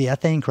 The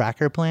ethane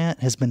cracker plant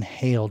has been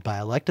hailed by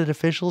elected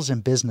officials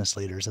and business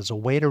leaders as a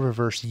way to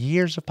reverse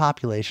years of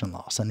population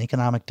loss and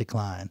economic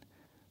decline.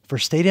 For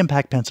State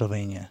Impact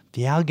Pennsylvania,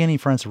 the Allegheny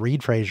Front's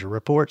Reed Frazier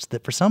reports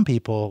that for some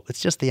people,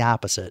 it's just the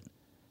opposite.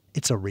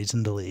 It's a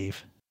reason to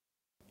leave.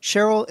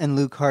 Cheryl and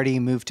Luke Hardy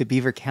moved to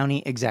Beaver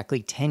County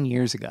exactly 10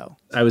 years ago.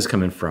 I was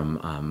coming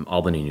from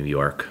Albany, New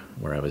York,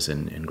 where I was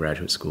in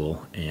graduate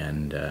school,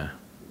 and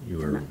you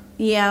were...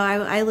 Yeah,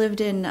 I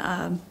lived in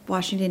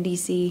Washington,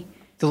 D.C.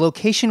 The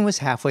location was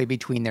halfway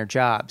between their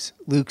jobs.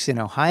 Luke's in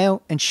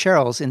Ohio and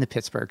Cheryl's in the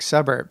Pittsburgh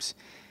suburbs.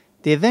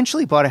 They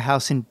eventually bought a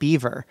house in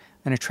Beaver,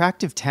 an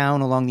attractive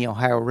town along the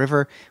Ohio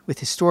River with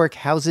historic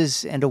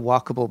houses and a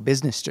walkable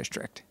business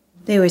district.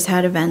 They always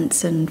had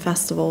events and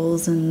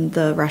festivals, and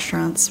the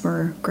restaurants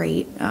were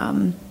great,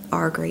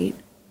 are great.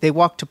 They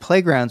walked to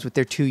playgrounds with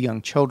their 2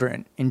 young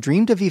children and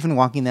dreamed of even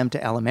walking them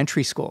to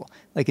elementary school,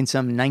 like in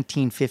some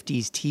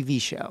 1950s TV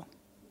show.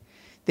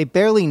 They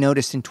barely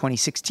noticed in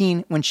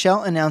 2016 when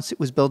Shell announced it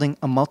was building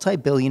a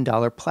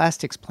multi-billion-dollar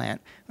plastics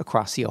plant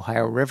across the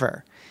Ohio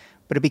River.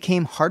 But it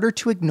became harder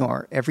to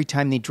ignore every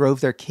time they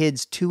drove their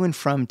kids to and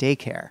from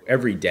daycare.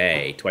 Every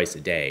day, twice a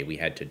day, we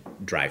had to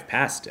drive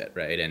past it,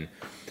 right? And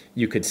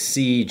you could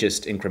see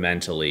just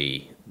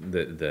incrementally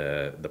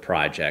the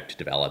project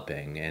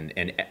developing.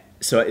 And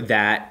so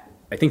that,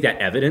 I think that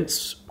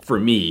evidence for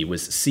me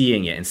was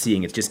seeing it and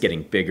seeing it just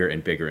getting bigger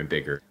and bigger and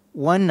bigger.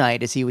 One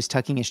night, as he was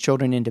tucking his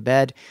children into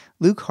bed,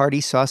 Luke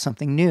Hardy saw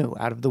something new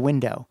out of the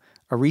window,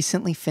 a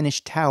recently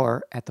finished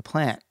tower at the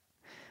plant.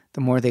 The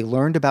more they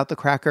learned about the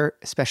cracker,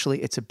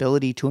 especially its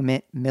ability to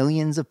emit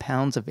millions of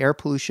pounds of air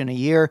pollution a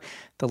year,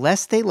 the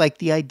less they liked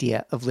the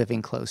idea of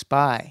living close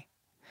by.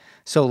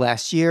 So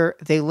last year,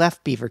 they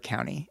left Beaver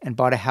County and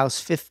bought a house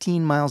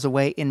 15 miles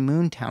away in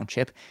Moon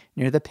Township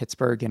near the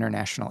Pittsburgh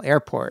International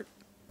Airport.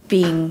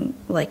 Being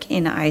like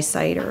in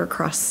eyesight or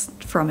across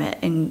from it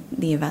in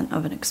the event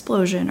of an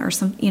explosion or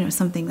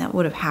something that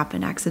would have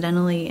happened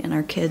accidentally, and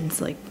our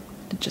kids, it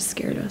just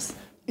scared us.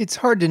 It's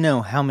hard to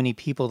know how many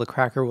people the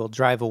cracker will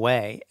drive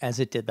away, as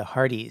it did the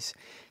Hardys.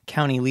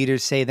 County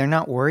leaders say they're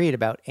not worried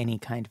about any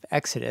kind of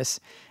exodus,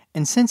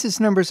 and census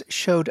numbers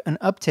showed an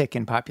uptick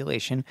in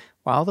population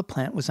while the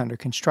plant was under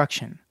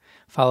construction,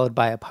 followed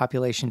by a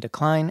population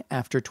decline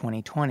after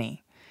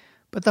 2020.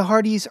 But the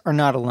Hardys are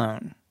not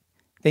alone.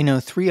 They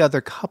know 3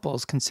 other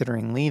couples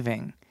considering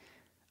leaving.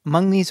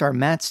 Among these are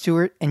Matt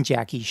Stewart and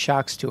Jackie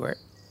Schock Stewart.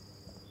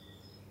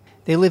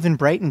 They live in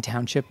Brighton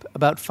Township,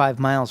 about 5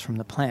 miles from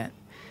the plant.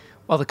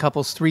 While the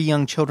couple's 3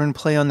 young children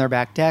play on their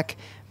back deck,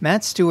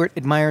 Matt Stewart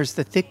admires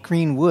the thick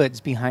green woods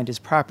behind his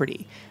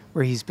property,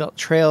 where he's built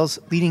trails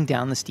leading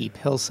down the steep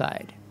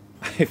hillside.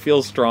 I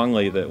feel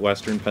strongly that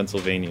Western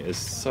Pennsylvania is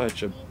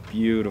such a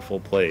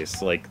beautiful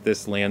place.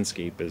 This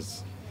landscape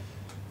is,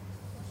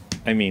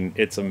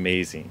 it's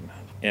amazing.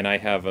 And I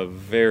have a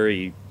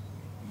very,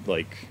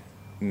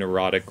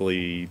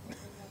 neurotically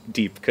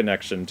deep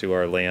connection to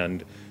our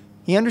land.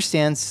 He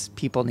understands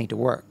people need to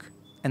work,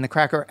 and the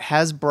cracker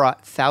has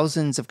brought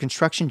thousands of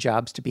construction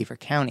jobs to Beaver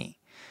County.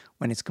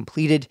 When it's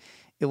completed,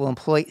 it will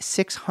employ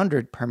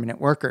 600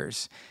 permanent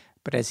workers.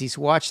 But as he's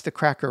watched the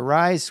cracker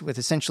rise with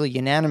essentially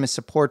unanimous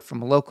support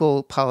from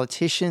local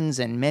politicians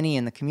and many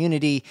in the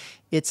community,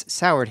 it's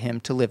soured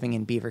him to living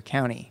in Beaver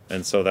County.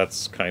 And so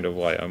that's kind of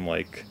why I'm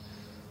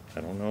I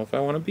don't know if I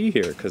want to be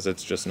here, because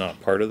it's just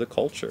not part of the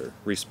culture,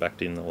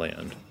 respecting the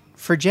land.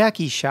 For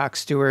Jackie Schock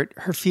Stewart,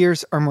 her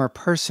fears are more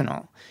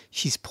personal.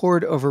 She's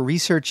pored over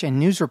research and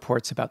news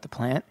reports about the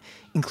plant,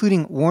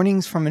 including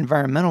warnings from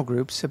environmental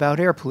groups about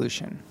air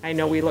pollution. I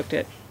know we looked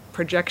at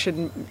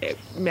projection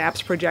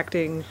maps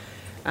projecting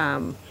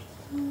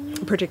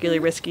particularly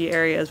risky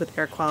areas with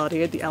air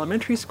quality. The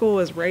elementary school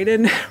is right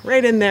in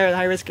there, the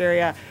high-risk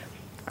area.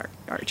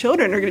 Our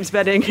children are going to be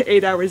spending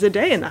 8 hours a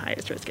day in the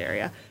highest risk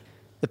area.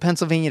 The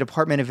Pennsylvania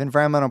Department of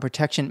Environmental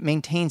Protection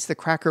maintains the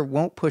cracker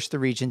won't push the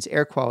region's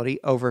air quality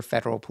over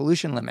federal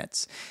pollution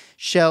limits.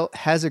 Shell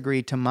has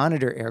agreed to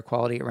monitor air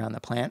quality around the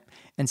plant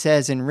and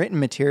says in written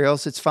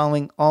materials it's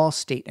following all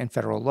state and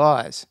federal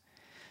laws.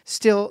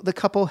 Still, the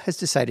couple has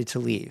decided to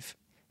leave,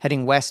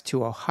 heading west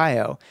to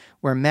Ohio,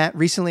 where Matt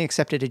recently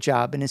accepted a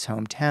job in his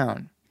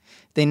hometown.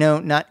 They know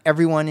not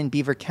everyone in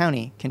Beaver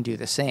County can do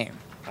the same.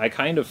 I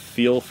kind of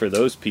feel for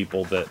those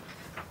people that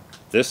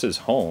this is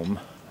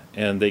home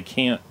and they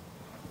can't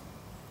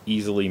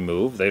easily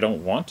move. They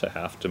don't want to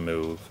have to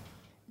move.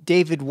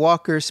 David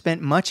Walker spent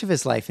much of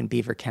his life in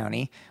Beaver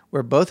County,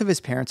 where both of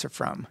his parents are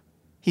from.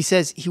 He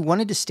says he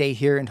wanted to stay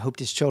here and hoped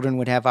his children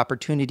would have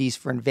opportunities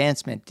for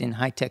advancement in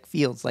high-tech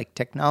fields like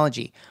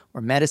technology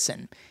or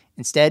medicine.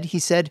 Instead, he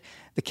said,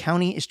 the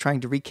county is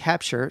trying to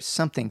recapture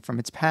something from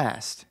its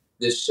past.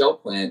 This Shell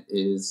plant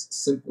is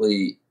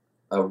simply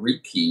a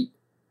repeat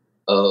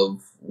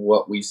of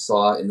what we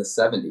saw in the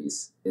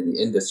 70s in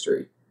the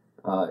industry,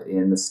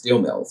 in the steel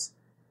mills.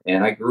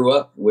 And I grew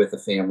up with a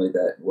family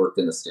that worked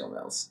in the steel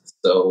mills.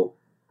 So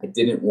I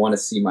didn't want to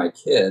see my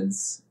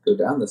kids go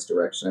down this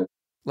direction.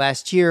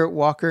 Last year,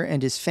 Walker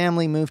and his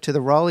family moved to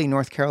the Raleigh,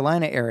 North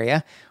Carolina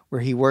area,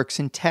 where he works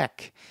in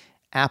tech.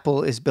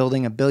 Apple is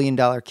building $1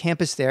 billion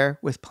campus there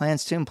with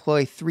plans to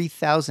employ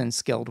 3,000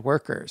 skilled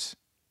workers.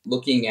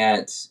 Looking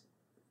at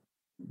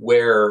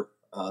where,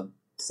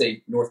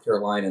 say, North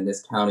Carolina and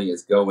this county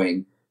is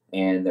going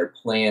and their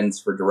plans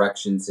for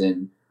directions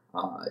in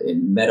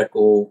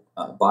medical,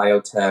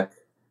 biotech,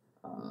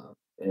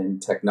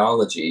 and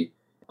technology,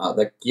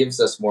 that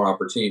gives us more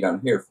opportunity down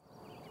here.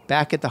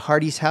 Back at the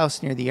Hardy's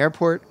house near the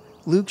airport,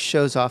 Luke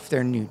shows off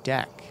their new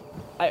deck.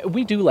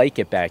 We do like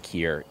it back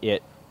here.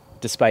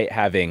 Despite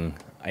having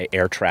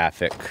air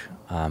traffic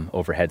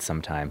overhead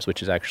sometimes,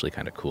 which is actually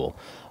kind of cool.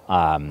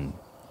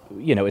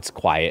 It's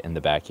quiet in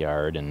the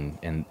backyard,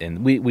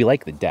 and we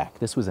like the deck.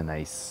 This was a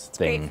nice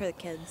thing. Great for the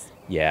kids.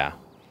 Yeah.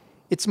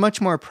 It's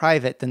much more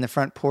private than the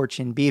front porch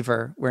in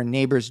Beaver, where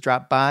neighbors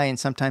drop by and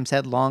sometimes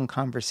had long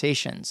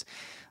conversations.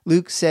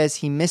 Luke says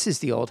he misses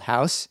the old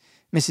house,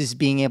 misses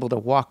being able to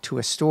walk to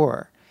a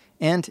store,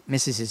 and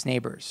misses his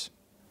neighbors.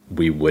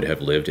 We would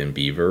have lived in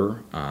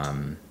Beaver.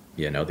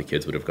 The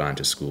kids would have gone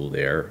to school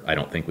there. I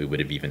don't think we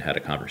would have even had a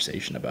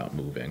conversation about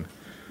moving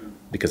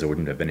because there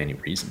wouldn't have been any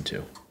reason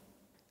to.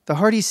 The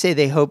Hardys say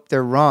they hope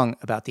they're wrong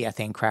about the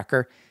ethane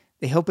cracker.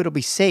 They hope it'll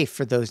be safe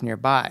for those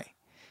nearby.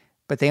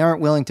 But they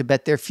aren't willing to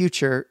bet their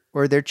future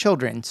or their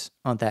children's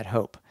on that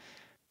hope.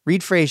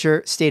 Reed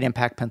Frazier, State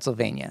Impact,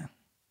 Pennsylvania.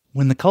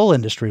 When the coal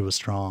industry was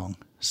strong,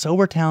 so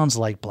were towns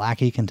like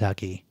Blackie,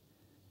 Kentucky.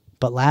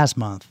 But last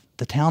month,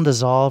 the town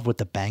dissolved with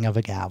the bang of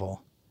a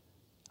gavel.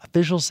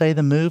 Officials say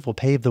the move will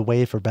pave the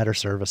way for better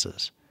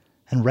services.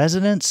 And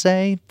residents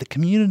say the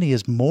community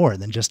is more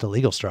than just a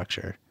legal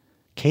structure.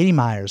 Katie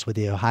Myers with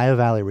the Ohio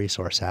Valley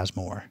Resource has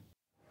more.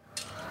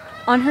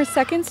 On her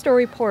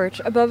second-story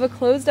porch above a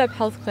closed-up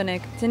health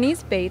clinic,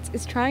 Denise Bates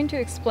is trying to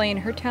explain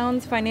her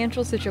town's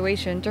financial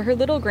situation to her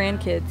little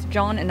grandkids,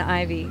 John and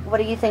Ivy. What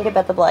do you think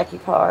about the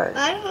Blackie Park?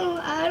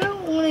 I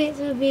don't want it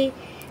to be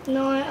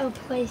not a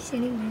place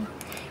anymore.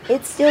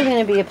 It's still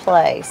going to be a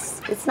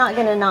place. It's not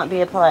going to not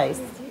be a place.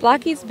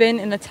 Blackie's been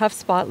in a tough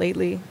spot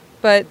lately,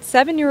 but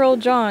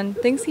 7-year-old John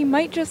thinks he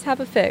might just have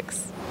a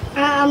fix.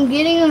 I'm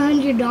getting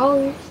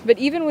 $100. But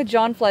even with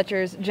John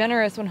Fletcher's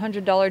generous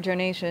 $100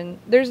 donation,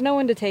 there's no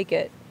one to take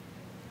it.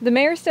 The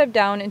mayor stepped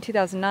down in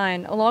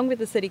 2009 along with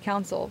the city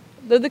council.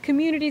 Though the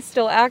community's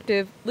still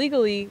active,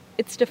 legally,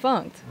 it's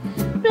defunct.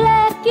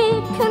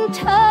 Blackie,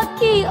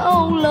 Kentucky,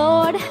 oh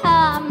Lord,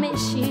 how I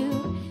miss you.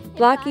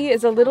 Blackie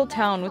is a little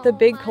town with a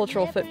big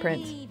cultural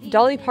footprint.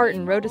 Dolly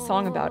Parton wrote a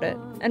song about it,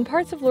 and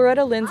parts of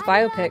Loretta Lynn's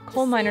biopic,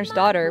 Coal Miner's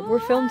Daughter, were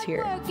filmed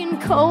here.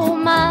 Coal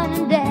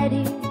mine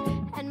daddy.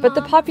 But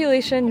the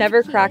population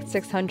never cracked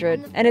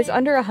 600, and is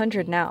under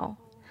 100 now.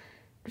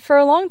 For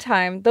a long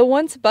time, the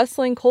once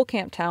bustling coal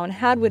camp town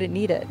had what it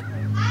needed.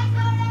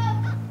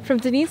 From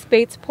Denise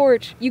Bates'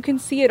 porch, you can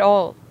see it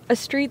all. A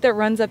street that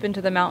runs up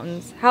into the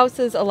mountains,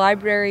 houses, a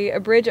library, a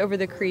bridge over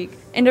the creek,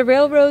 and a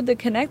railroad that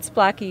connects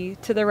Blackie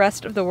to the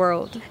rest of the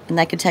world. And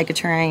they could take a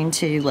train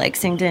to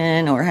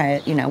Lexington or,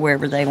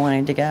 wherever they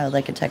wanted to go.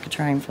 They could take a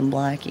train from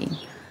Blackie.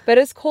 But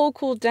as coal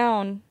cooled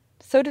down,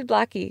 so did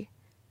Blackie.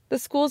 The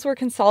schools were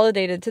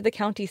consolidated to the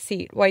county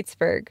seat,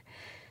 Whitesburg.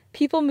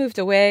 People moved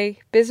away,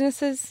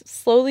 businesses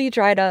slowly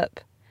dried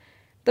up.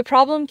 The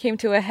problem came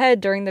to a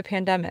head during the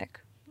pandemic,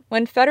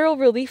 when federal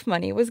relief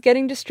money was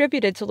getting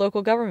distributed to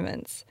local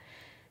governments.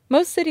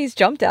 Most cities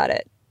jumped at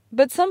it,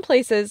 but some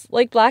places,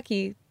 like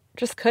Blackie,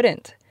 just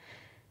couldn't.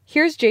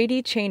 Here's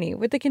J.D. Cheney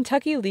with the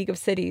Kentucky League of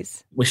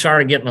Cities. We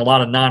started getting a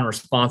lot of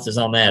non-responses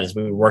on that as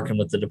we were working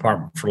with the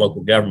Department for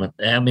Local Government.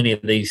 How many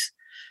of these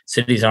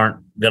cities aren't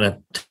going to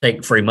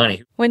take free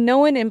money? When no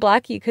one in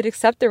Blackie could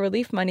accept the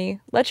relief money,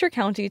 Letcher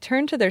County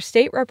turned to their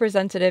state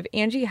representative,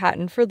 Angie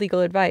Hatton, for legal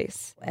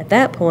advice. At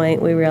that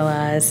point, we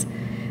realized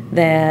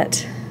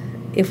that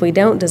if we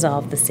don't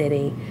dissolve the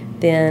city,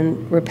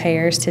 then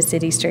repairs to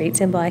city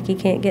streets in Blackie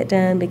can't get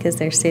done because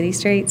they're city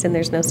streets and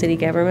there's no city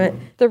government.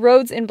 The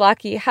roads in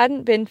Blackie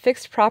hadn't been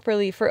fixed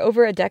properly for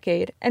over a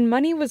decade, and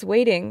money was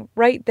waiting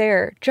right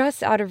there,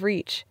 just out of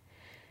reach.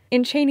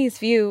 In Cheney's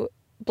view,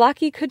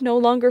 Blackie could no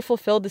longer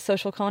fulfill the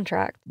social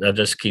contract. I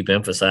just keep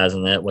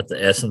emphasizing that what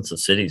the essence of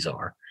cities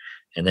are,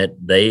 and that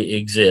they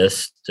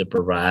exist to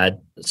provide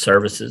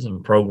services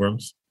and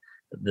programs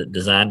that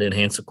designed to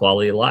enhance the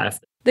quality of life.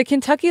 The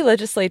Kentucky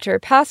legislature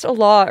passed a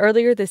law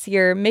earlier this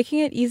year making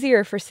it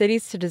easier for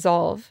cities to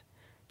dissolve.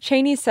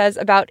 Cheney says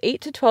about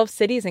 8 to 12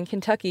 cities in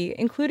Kentucky,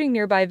 including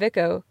nearby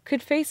Vico,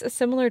 could face a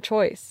similar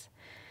choice.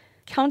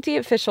 County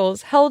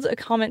officials held a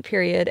comment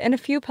period and a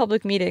few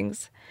public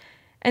meetings.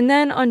 And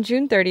then on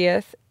June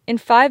 30th, in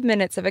 5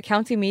 minutes of a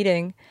county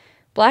meeting,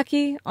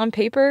 Blackie, on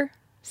paper,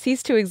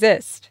 ceased to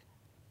exist.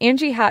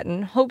 Angie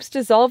Hatton hopes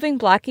dissolving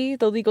Blackie,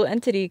 the legal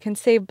entity, can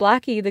save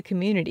Blackie, the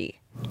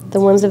community.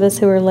 The ones of us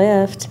who are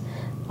left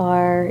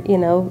are,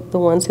 the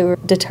ones who are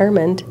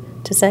determined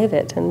to save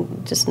it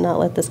and just not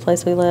let this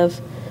place we live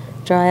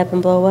dry up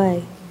and blow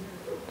away.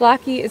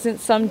 Blackie isn't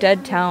some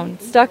dead town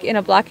stuck in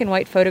a black and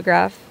white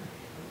photograph.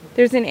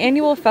 There's an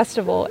annual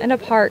festival and a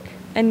park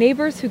and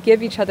neighbors who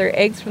give each other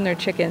eggs from their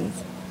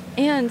chickens.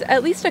 And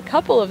at least a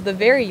couple of the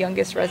very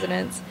youngest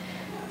residents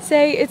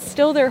say it's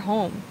still their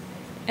home,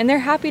 and they're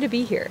happy to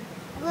be here.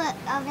 Look,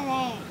 over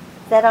there.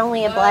 Is that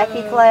only a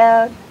blackie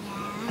cloud?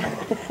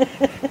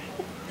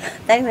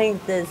 I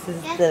think this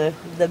is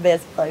the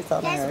best place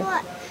on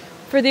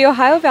earth. For the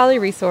Ohio Valley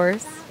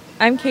Resource,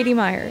 I'm Katie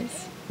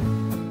Myers.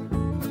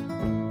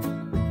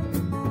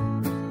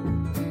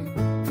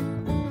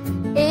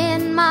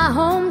 In my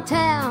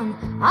hometown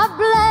of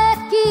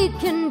Blackie,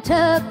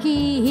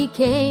 Kentucky, he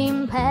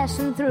came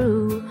passing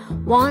through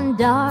one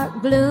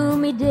dark,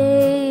 gloomy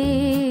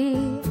day.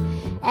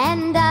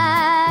 And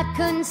I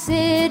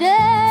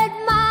considered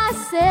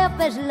myself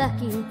as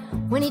lucky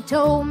when he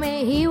told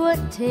me he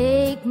would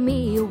take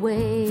me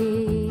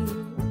away.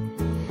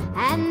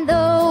 And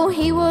though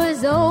he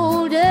was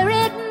older,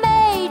 it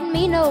made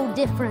me no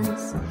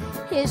difference.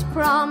 His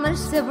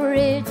promise of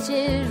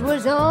riches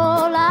was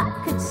all I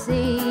could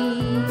see.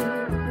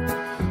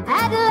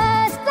 At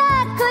last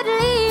I could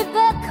leave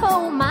the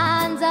coal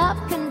mines of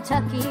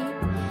Kentucky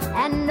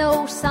and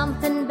know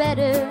something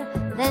better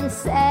than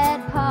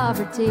sad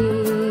poverty.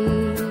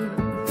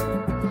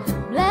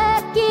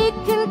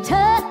 Blackie,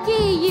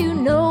 Kentucky, you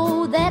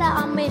know that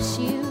I miss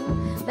you,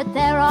 but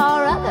there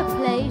are other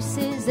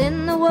places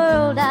in the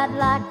world I'd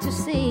like to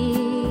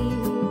see.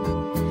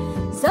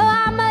 So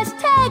I must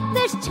take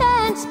this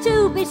chance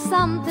to be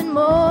something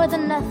more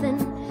than nothing,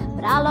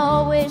 but I'll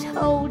always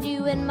hold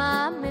you in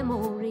my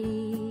memory.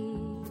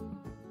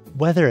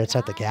 Whether it's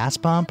at the gas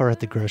pump or at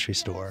the grocery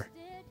store,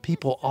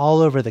 people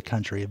all over the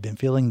country have been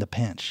feeling the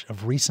pinch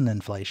of recent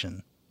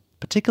inflation,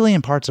 particularly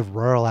in parts of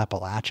rural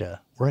Appalachia,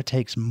 where it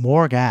takes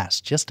more gas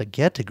just to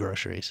get to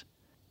groceries.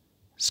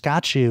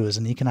 Scott Shue is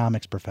an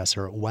economics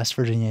professor at West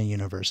Virginia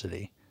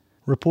University.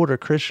 Reporter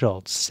Chris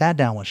Schultz sat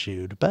down with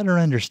Shue to better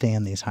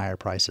understand these higher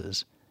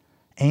prices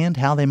and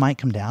how they might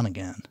come down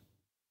again.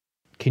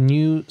 Can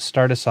you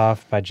start us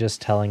off by just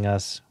telling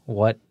us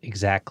what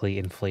exactly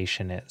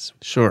inflation is?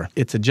 Sure.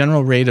 It's a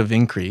general rate of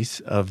increase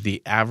of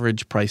the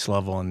average price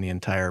level in the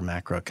entire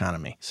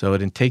macroeconomy. So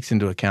it takes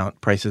into account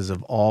prices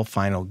of all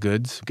final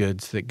goods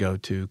that go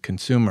to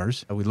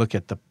consumers. We look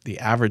at the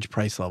average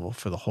price level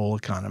for the whole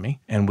economy,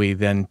 and we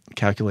then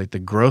calculate the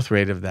growth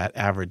rate of that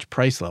average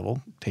price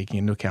level, taking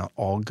into account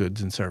all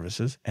goods and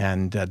services.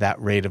 And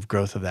that rate of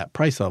growth of that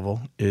price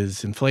level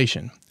is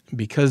inflation.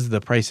 Because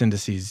the price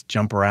indices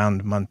jump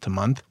around month to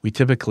month, we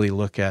typically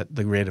look at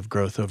the rate of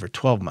growth over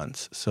 12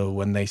 months. So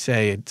when they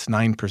say it's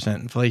 9%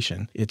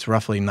 inflation, it's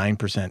roughly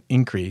 9%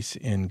 increase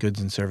in goods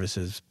and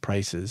services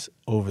prices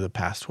over the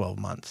past 12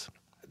 months.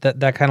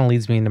 That kind of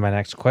leads me into my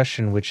next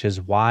question, which is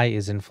why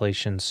is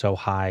inflation so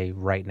high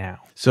right now?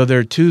 So there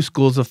are two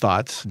schools of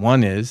thoughts.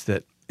 One is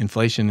that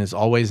inflation is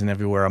always and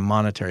everywhere a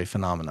monetary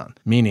phenomenon,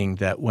 meaning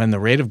that when the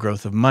rate of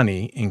growth of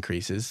money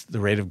increases, the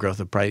rate of growth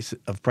of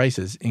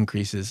prices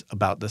increases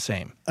about the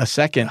same. A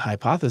second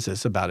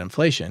hypothesis about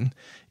inflation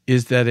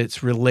is that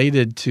it's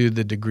related to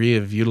the degree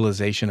of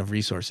utilization of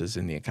resources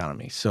in the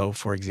economy. So,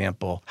 for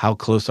example, how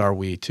close are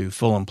we to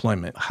full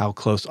employment? How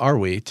close are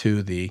we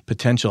to the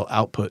potential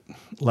output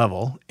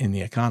level in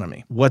the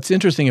economy? What's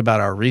interesting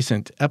about our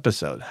recent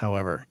episode,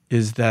 however,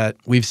 is that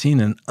we've seen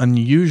an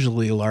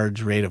unusually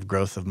large rate of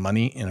growth of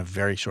money in a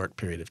very short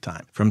period of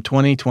time. From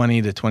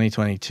 2020 to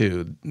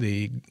 2022,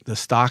 the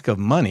stock of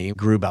money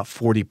grew about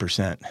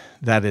 40%.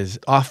 That is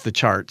off the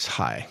charts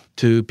high.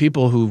 To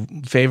people who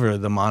favor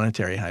the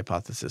monetary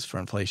hypothesis for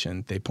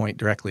inflation, they point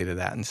directly to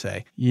that and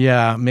say,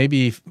 yeah,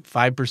 maybe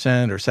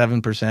 5% or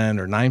 7%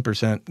 or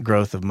 9%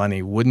 growth of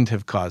money wouldn't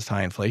have caused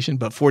high inflation,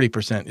 but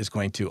 40% is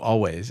going to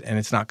always, and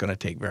it's not going to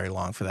take very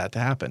long for that to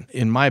happen.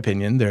 In my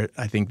opinion,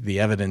 I think the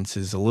evidence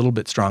is a little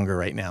bit stronger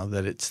right now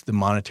that it's the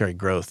monetary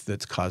growth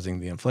that's causing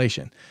the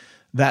inflation.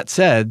 That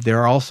said, there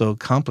are also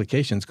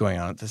complications going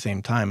on at the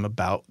same time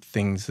about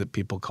things that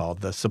people call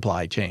the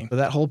supply chain. So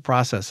that whole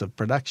process of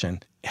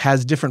production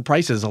has different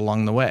prices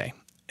along the way.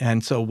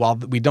 And so while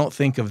we don't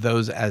think of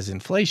those as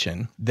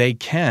inflation, they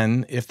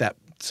can, if that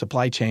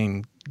supply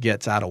chain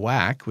gets out of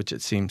whack, which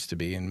it seems to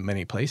be in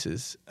many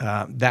places,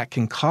 that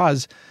can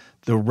cause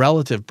the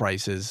relative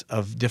prices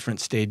of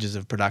different stages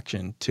of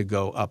production to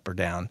go up or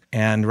down.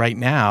 And right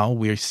now,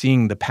 we're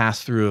seeing the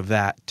pass-through of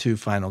that to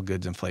final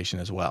goods inflation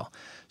as well.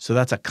 So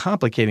that's a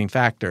complicating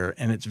factor,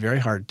 and it's very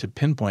hard to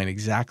pinpoint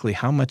exactly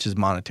how much is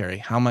monetary,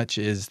 how much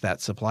is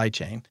that supply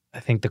chain. I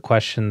think the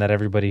question that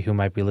everybody who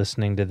might be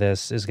listening to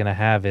this is going to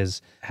have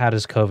is, how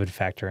does COVID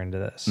factor into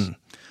this?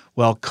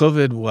 Well,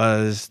 COVID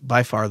was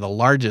by far the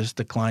largest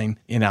decline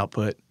in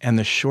output and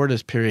the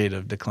shortest period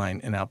of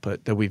decline in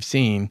output that we've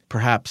seen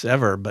perhaps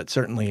ever, but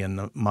certainly in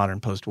the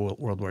modern post-World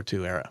War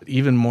II era,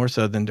 even more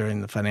so than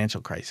during the financial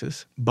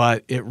crisis.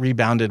 But it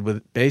rebounded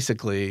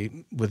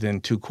basically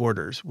within 2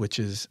 quarters, which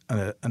is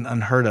an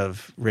unheard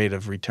of rate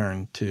of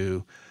return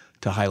to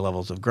high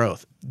levels of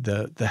growth.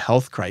 The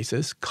health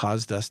crisis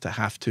caused us to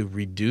have to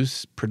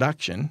reduce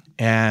production,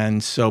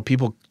 and so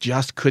people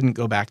just couldn't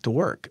go back to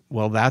work.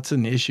 Well, that's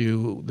an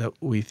issue that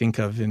we think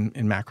of in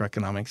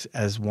macroeconomics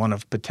as one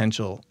of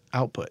potential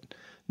output.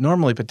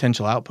 Normally,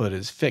 potential output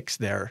is fixed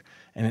there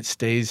and it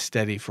stays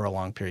steady for a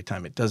long period of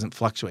time. It doesn't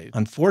fluctuate.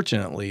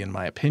 Unfortunately, in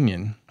my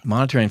opinion,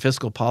 monetary and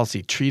fiscal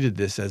policy treated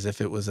this as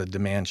if it was a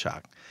demand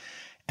shock.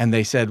 And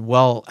they said,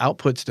 well,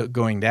 output's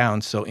going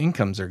down, so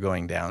incomes are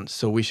going down,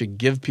 so we should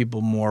give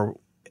people more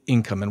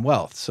income and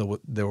wealth. So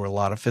there were a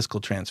lot of fiscal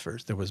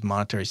transfers. There was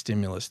monetary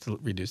stimulus to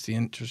reduce the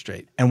interest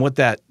rate. And what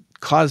that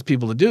caused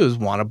people to do is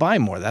want to buy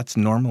more. That's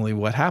normally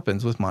what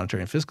happens with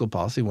monetary and fiscal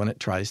policy when it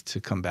tries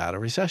to combat a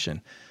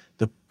recession.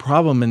 The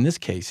problem in this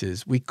case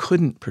is we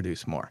couldn't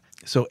produce more.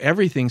 So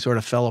everything sort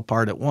of fell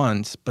apart at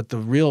once, but the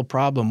real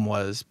problem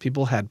was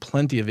people had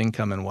plenty of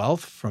income and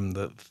wealth from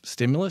the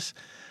stimulus,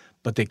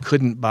 but they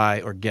couldn't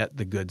buy or get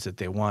the goods that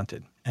they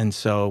wanted. And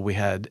so we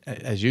had,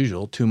 as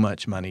usual, too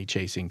much money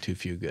chasing too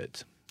few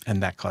goods,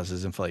 and that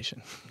causes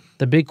inflation.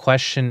 The big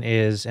question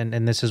is,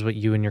 and this is what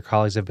you and your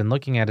colleagues have been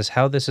looking at, is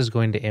how this is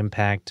going to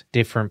impact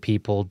different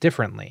people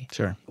differently.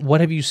 Sure.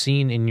 What have you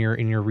seen in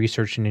your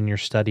research and in your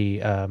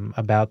study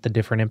about the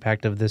different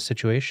impact of this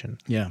situation?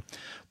 Yeah.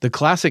 The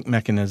classic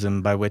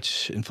mechanism by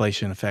which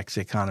inflation affects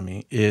the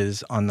economy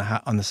is on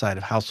the side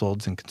of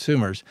households and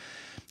consumers,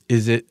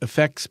 is it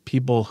affects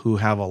people who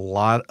have a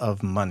lot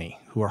of money,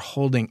 who are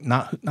holding,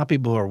 not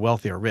people who are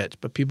wealthy or rich,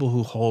 but people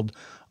who hold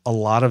a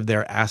lot of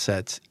their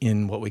assets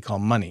in what we call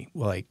money,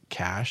 like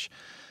cash,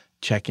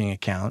 checking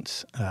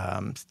accounts,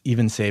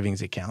 even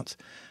savings accounts.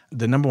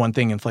 The number one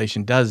thing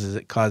inflation does is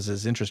it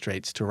causes interest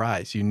rates to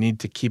rise. You need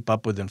to keep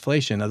up with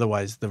inflation.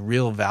 Otherwise, the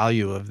real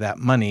value of that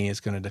money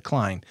is going to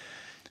decline.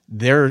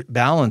 Their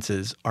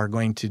balances are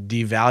going to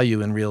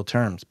devalue in real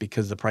terms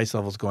because the price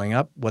level is going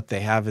up. What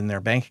they have in their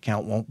bank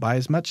account won't buy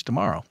as much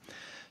tomorrow.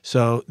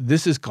 So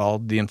this is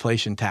called the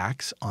inflation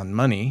tax on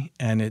money,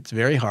 and it's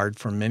very hard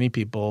for many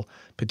people,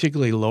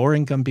 particularly lower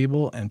income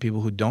people and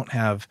people who don't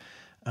have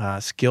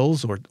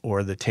skills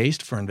or the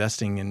taste for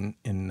investing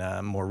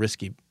in more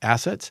risky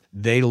assets.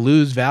 They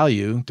lose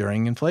value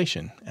during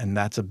inflation, and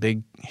that's a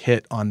big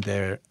hit on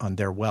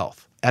their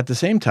wealth. At the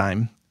same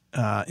time,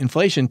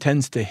 inflation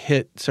tends to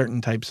hit certain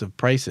types of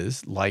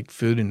prices like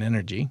food and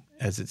energy,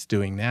 as it's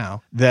doing now,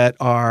 that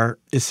are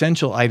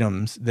essential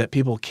items that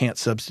people can't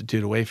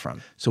substitute away from.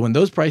 So when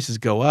those prices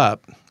go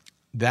up,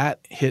 that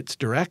hits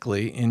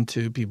directly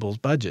into people's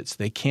budgets.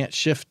 They can't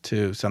shift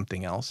to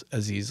something else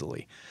as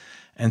easily.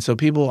 And so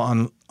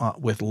people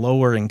with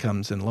lower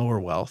incomes and lower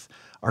wealth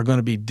are going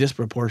to be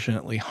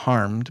disproportionately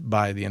harmed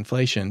by the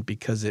inflation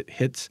because it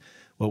hits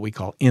what we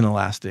call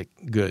inelastic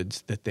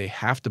goods that they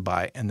have to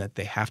buy and that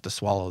they have to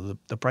swallow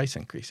the price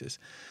increases.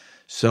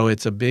 So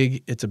it's a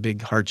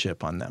big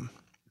hardship on them.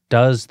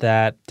 Does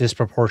that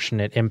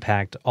disproportionate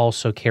impact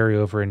also carry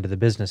over into the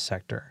business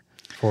sector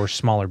for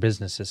smaller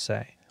businesses,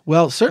 say?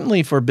 Well,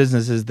 certainly for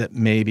businesses that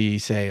maybe,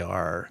 say,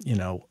 are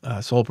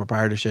sole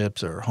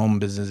proprietorships or home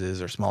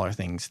businesses or smaller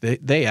things,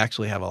 they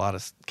actually have a lot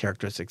of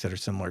characteristics that are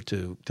similar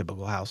to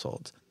typical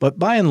households. But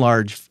by and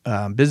large,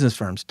 business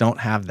firms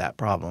don't have that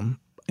problem,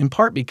 in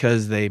part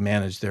because they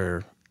manage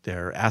their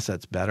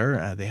assets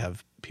better. They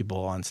have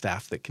people on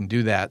staff that can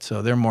do that,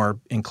 so they're more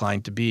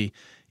inclined to be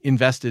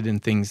invested in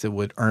things that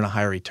would earn a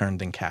higher return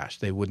than cash.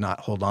 They would not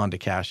hold on to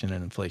cash in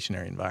an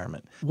inflationary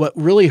environment. What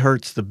really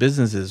hurts the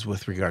businesses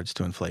with regards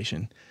to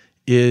inflation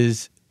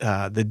is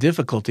the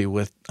difficulty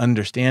with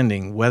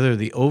understanding whether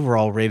the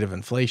overall rate of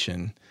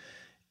inflation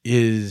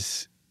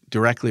is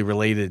directly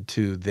related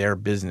to their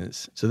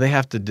business. So they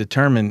have to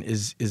determine,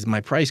 is my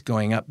price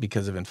going up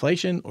because of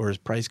inflation, or is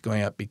price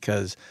going up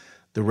because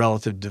the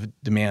relative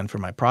demand for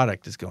my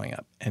product is going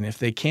up? And if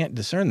they can't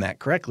discern that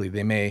correctly,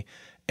 they may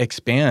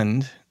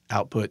expand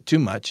output too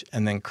much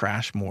and then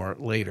crash more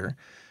later.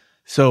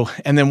 So,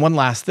 and then one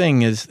last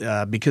thing is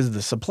because of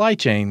the supply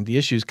chain, the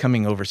issues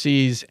coming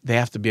overseas, they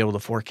have to be able to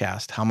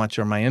forecast how much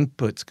are my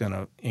inputs going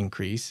to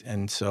increase,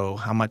 and so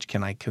how much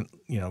can I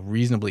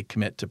reasonably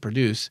commit to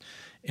produce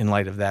in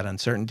light of that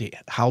uncertainty.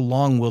 How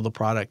long will the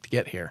product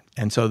get here?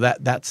 And so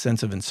that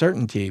sense of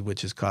uncertainty,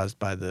 which is caused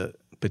by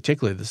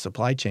particularly the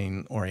supply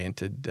chain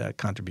oriented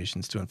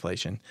contributions to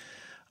inflation,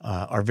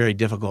 are very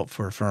difficult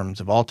for firms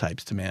of all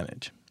types to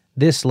manage.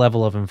 This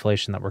level of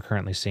inflation that we're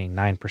currently seeing,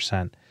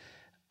 9%,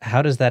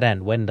 how does that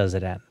end? When does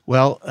it end?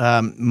 Well,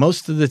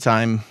 most of the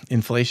time,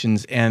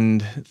 inflations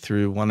end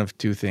through one of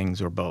two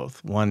things or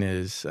both. One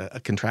is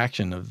a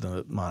contraction of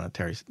the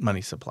monetary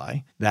money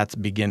supply. That's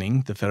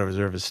beginning. The Federal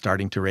Reserve is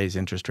starting to raise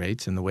interest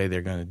rates, and the way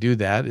they're going to do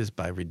that is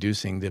by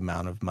reducing the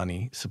amount of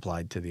money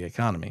supplied to the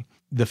economy.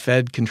 The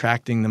Fed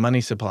contracting the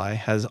money supply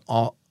has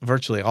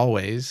virtually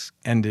always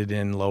ended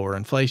in lower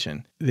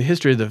inflation. The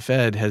history of the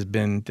Fed has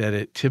been that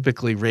it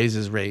typically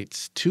raises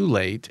rates too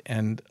late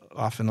and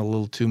often a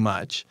little too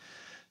much,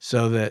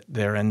 so that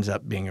there ends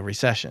up being a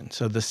recession.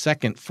 So the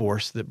second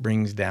force that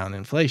brings down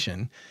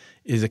inflation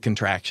is a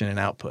contraction in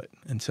output.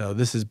 And so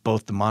this is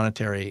both the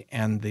monetary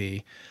and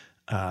the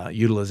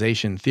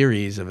utilization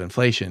theories of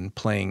inflation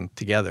playing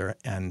together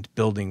and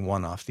building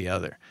one off the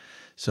other.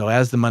 So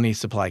as the money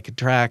supply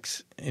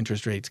contracts,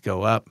 interest rates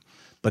go up.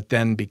 But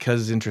then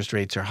because interest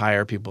rates are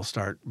higher, people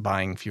start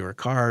buying fewer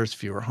cars,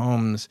 fewer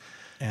homes,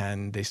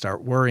 and they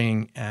start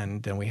worrying,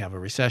 and then we have a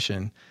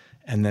recession.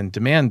 And then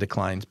demand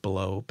declines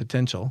below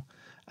potential.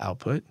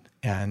 output,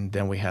 and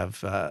then we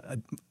have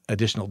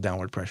additional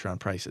downward pressure on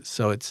prices.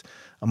 So it's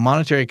a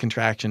monetary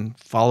contraction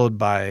followed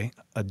by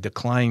a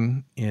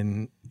decline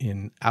in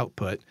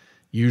output,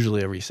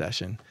 usually a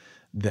recession,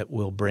 that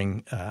will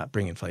bring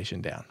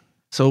inflation down.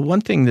 So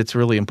one thing that's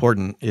really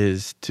important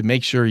is to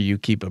make sure you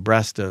keep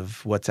abreast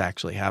of what's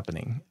actually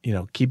happening.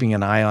 Keeping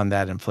an eye on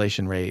that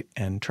inflation rate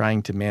and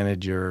trying to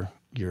manage your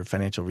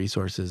financial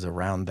resources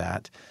around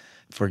that.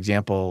 For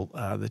example,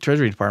 the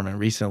Treasury Department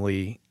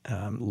recently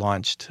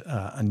launched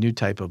a new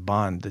type of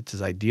bond that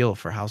is ideal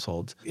for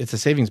households. It's a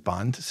savings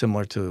bond,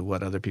 similar to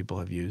what other people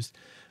have used,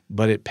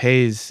 but it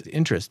pays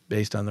interest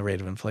based on the rate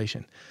of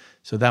inflation.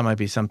 So that might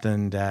be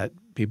something that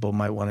people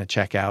might want to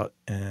check out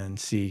and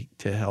see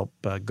to help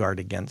guard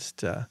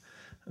against the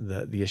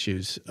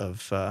issues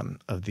of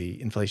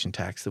the inflation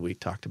tax that we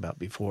talked about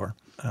before.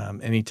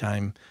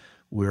 Anytime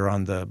we're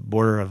on the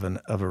border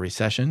of a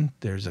recession,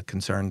 there's a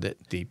concern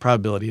that the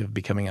probability of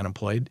becoming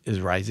unemployed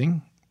is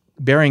rising.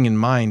 Bearing in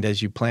mind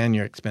as you plan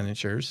your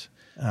expenditures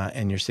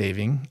and your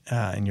saving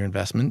and your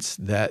investments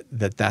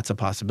that's a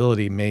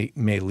possibility may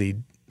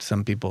lead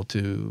some people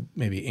to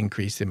maybe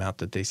increase the amount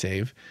that they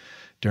save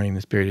during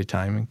this period of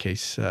time in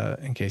case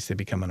they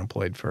become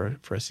unemployed for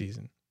a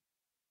season.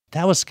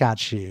 That was Scott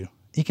Hsu,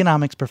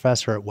 economics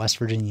professor at West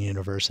Virginia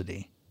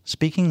University,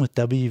 speaking with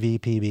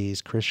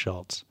WVPB's Chris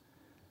Schultz.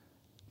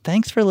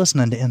 Thanks for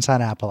listening to Inside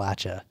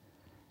Appalachia.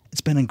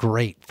 It's been a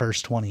great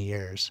first 20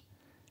 years,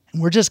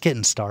 and we're just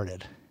getting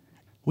started.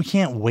 We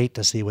can't wait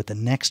to see what the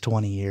next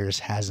 20 years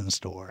has in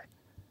store.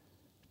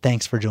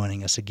 Thanks for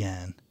joining us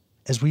again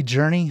as we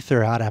journey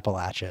throughout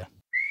Appalachia.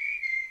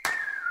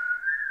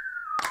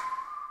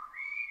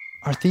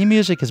 Our theme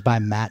music is by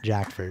Matt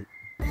Jackford.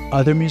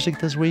 Other music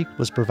this week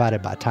was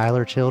provided by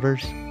Tyler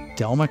Childers,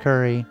 Del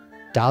McCurry,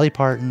 Dolly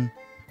Parton,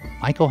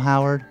 Michael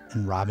Howard,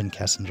 and Robin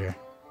Kessinger.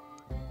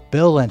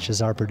 Bill Lynch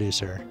is our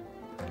producer.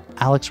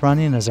 Alex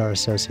Runyon is our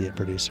associate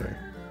producer.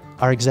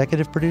 Our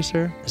executive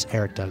producer is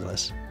Eric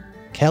Douglas.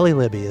 Kelly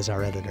Libby is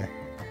our editor.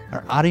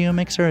 Our audio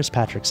mixer is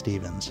Patrick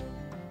Stevens.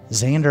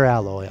 Xander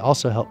Alloy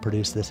also helped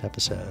produce this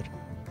episode.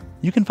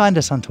 You can find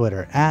us on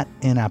Twitter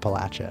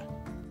 @InAppalachia.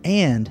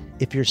 And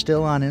if you're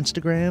still on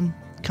Instagram,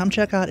 come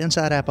check out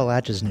Inside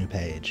Appalachia's new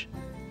page.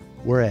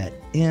 We're at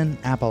In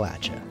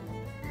Appalachia.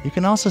 You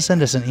can also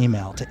send us an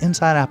email to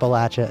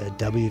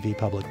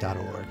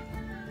insideappalachia@wvpublic.org.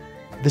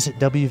 Visit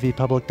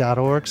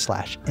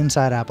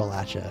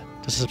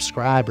wvpublic.org/InsideAppalachia to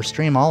subscribe or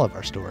stream all of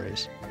our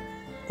stories.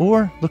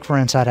 Or look for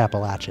Inside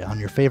Appalachia on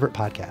your favorite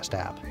podcast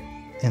app.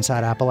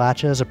 Inside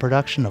Appalachia is a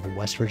production of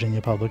West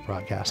Virginia Public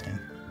Broadcasting.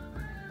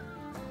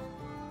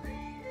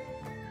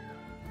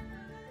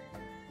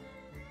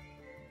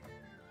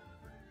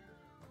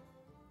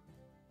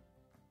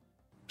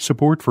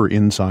 Support for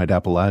Inside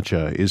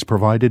Appalachia is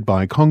provided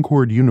by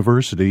Concord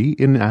University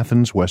in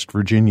Athens, West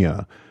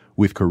Virginia,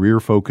 with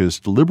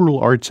career-focused liberal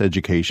arts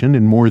education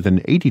in more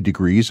than 80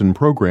 degrees and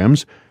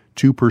programs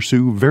to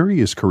pursue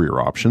various career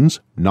options,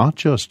 not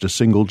just a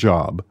single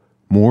job.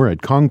 More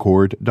at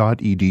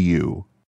concord.edu.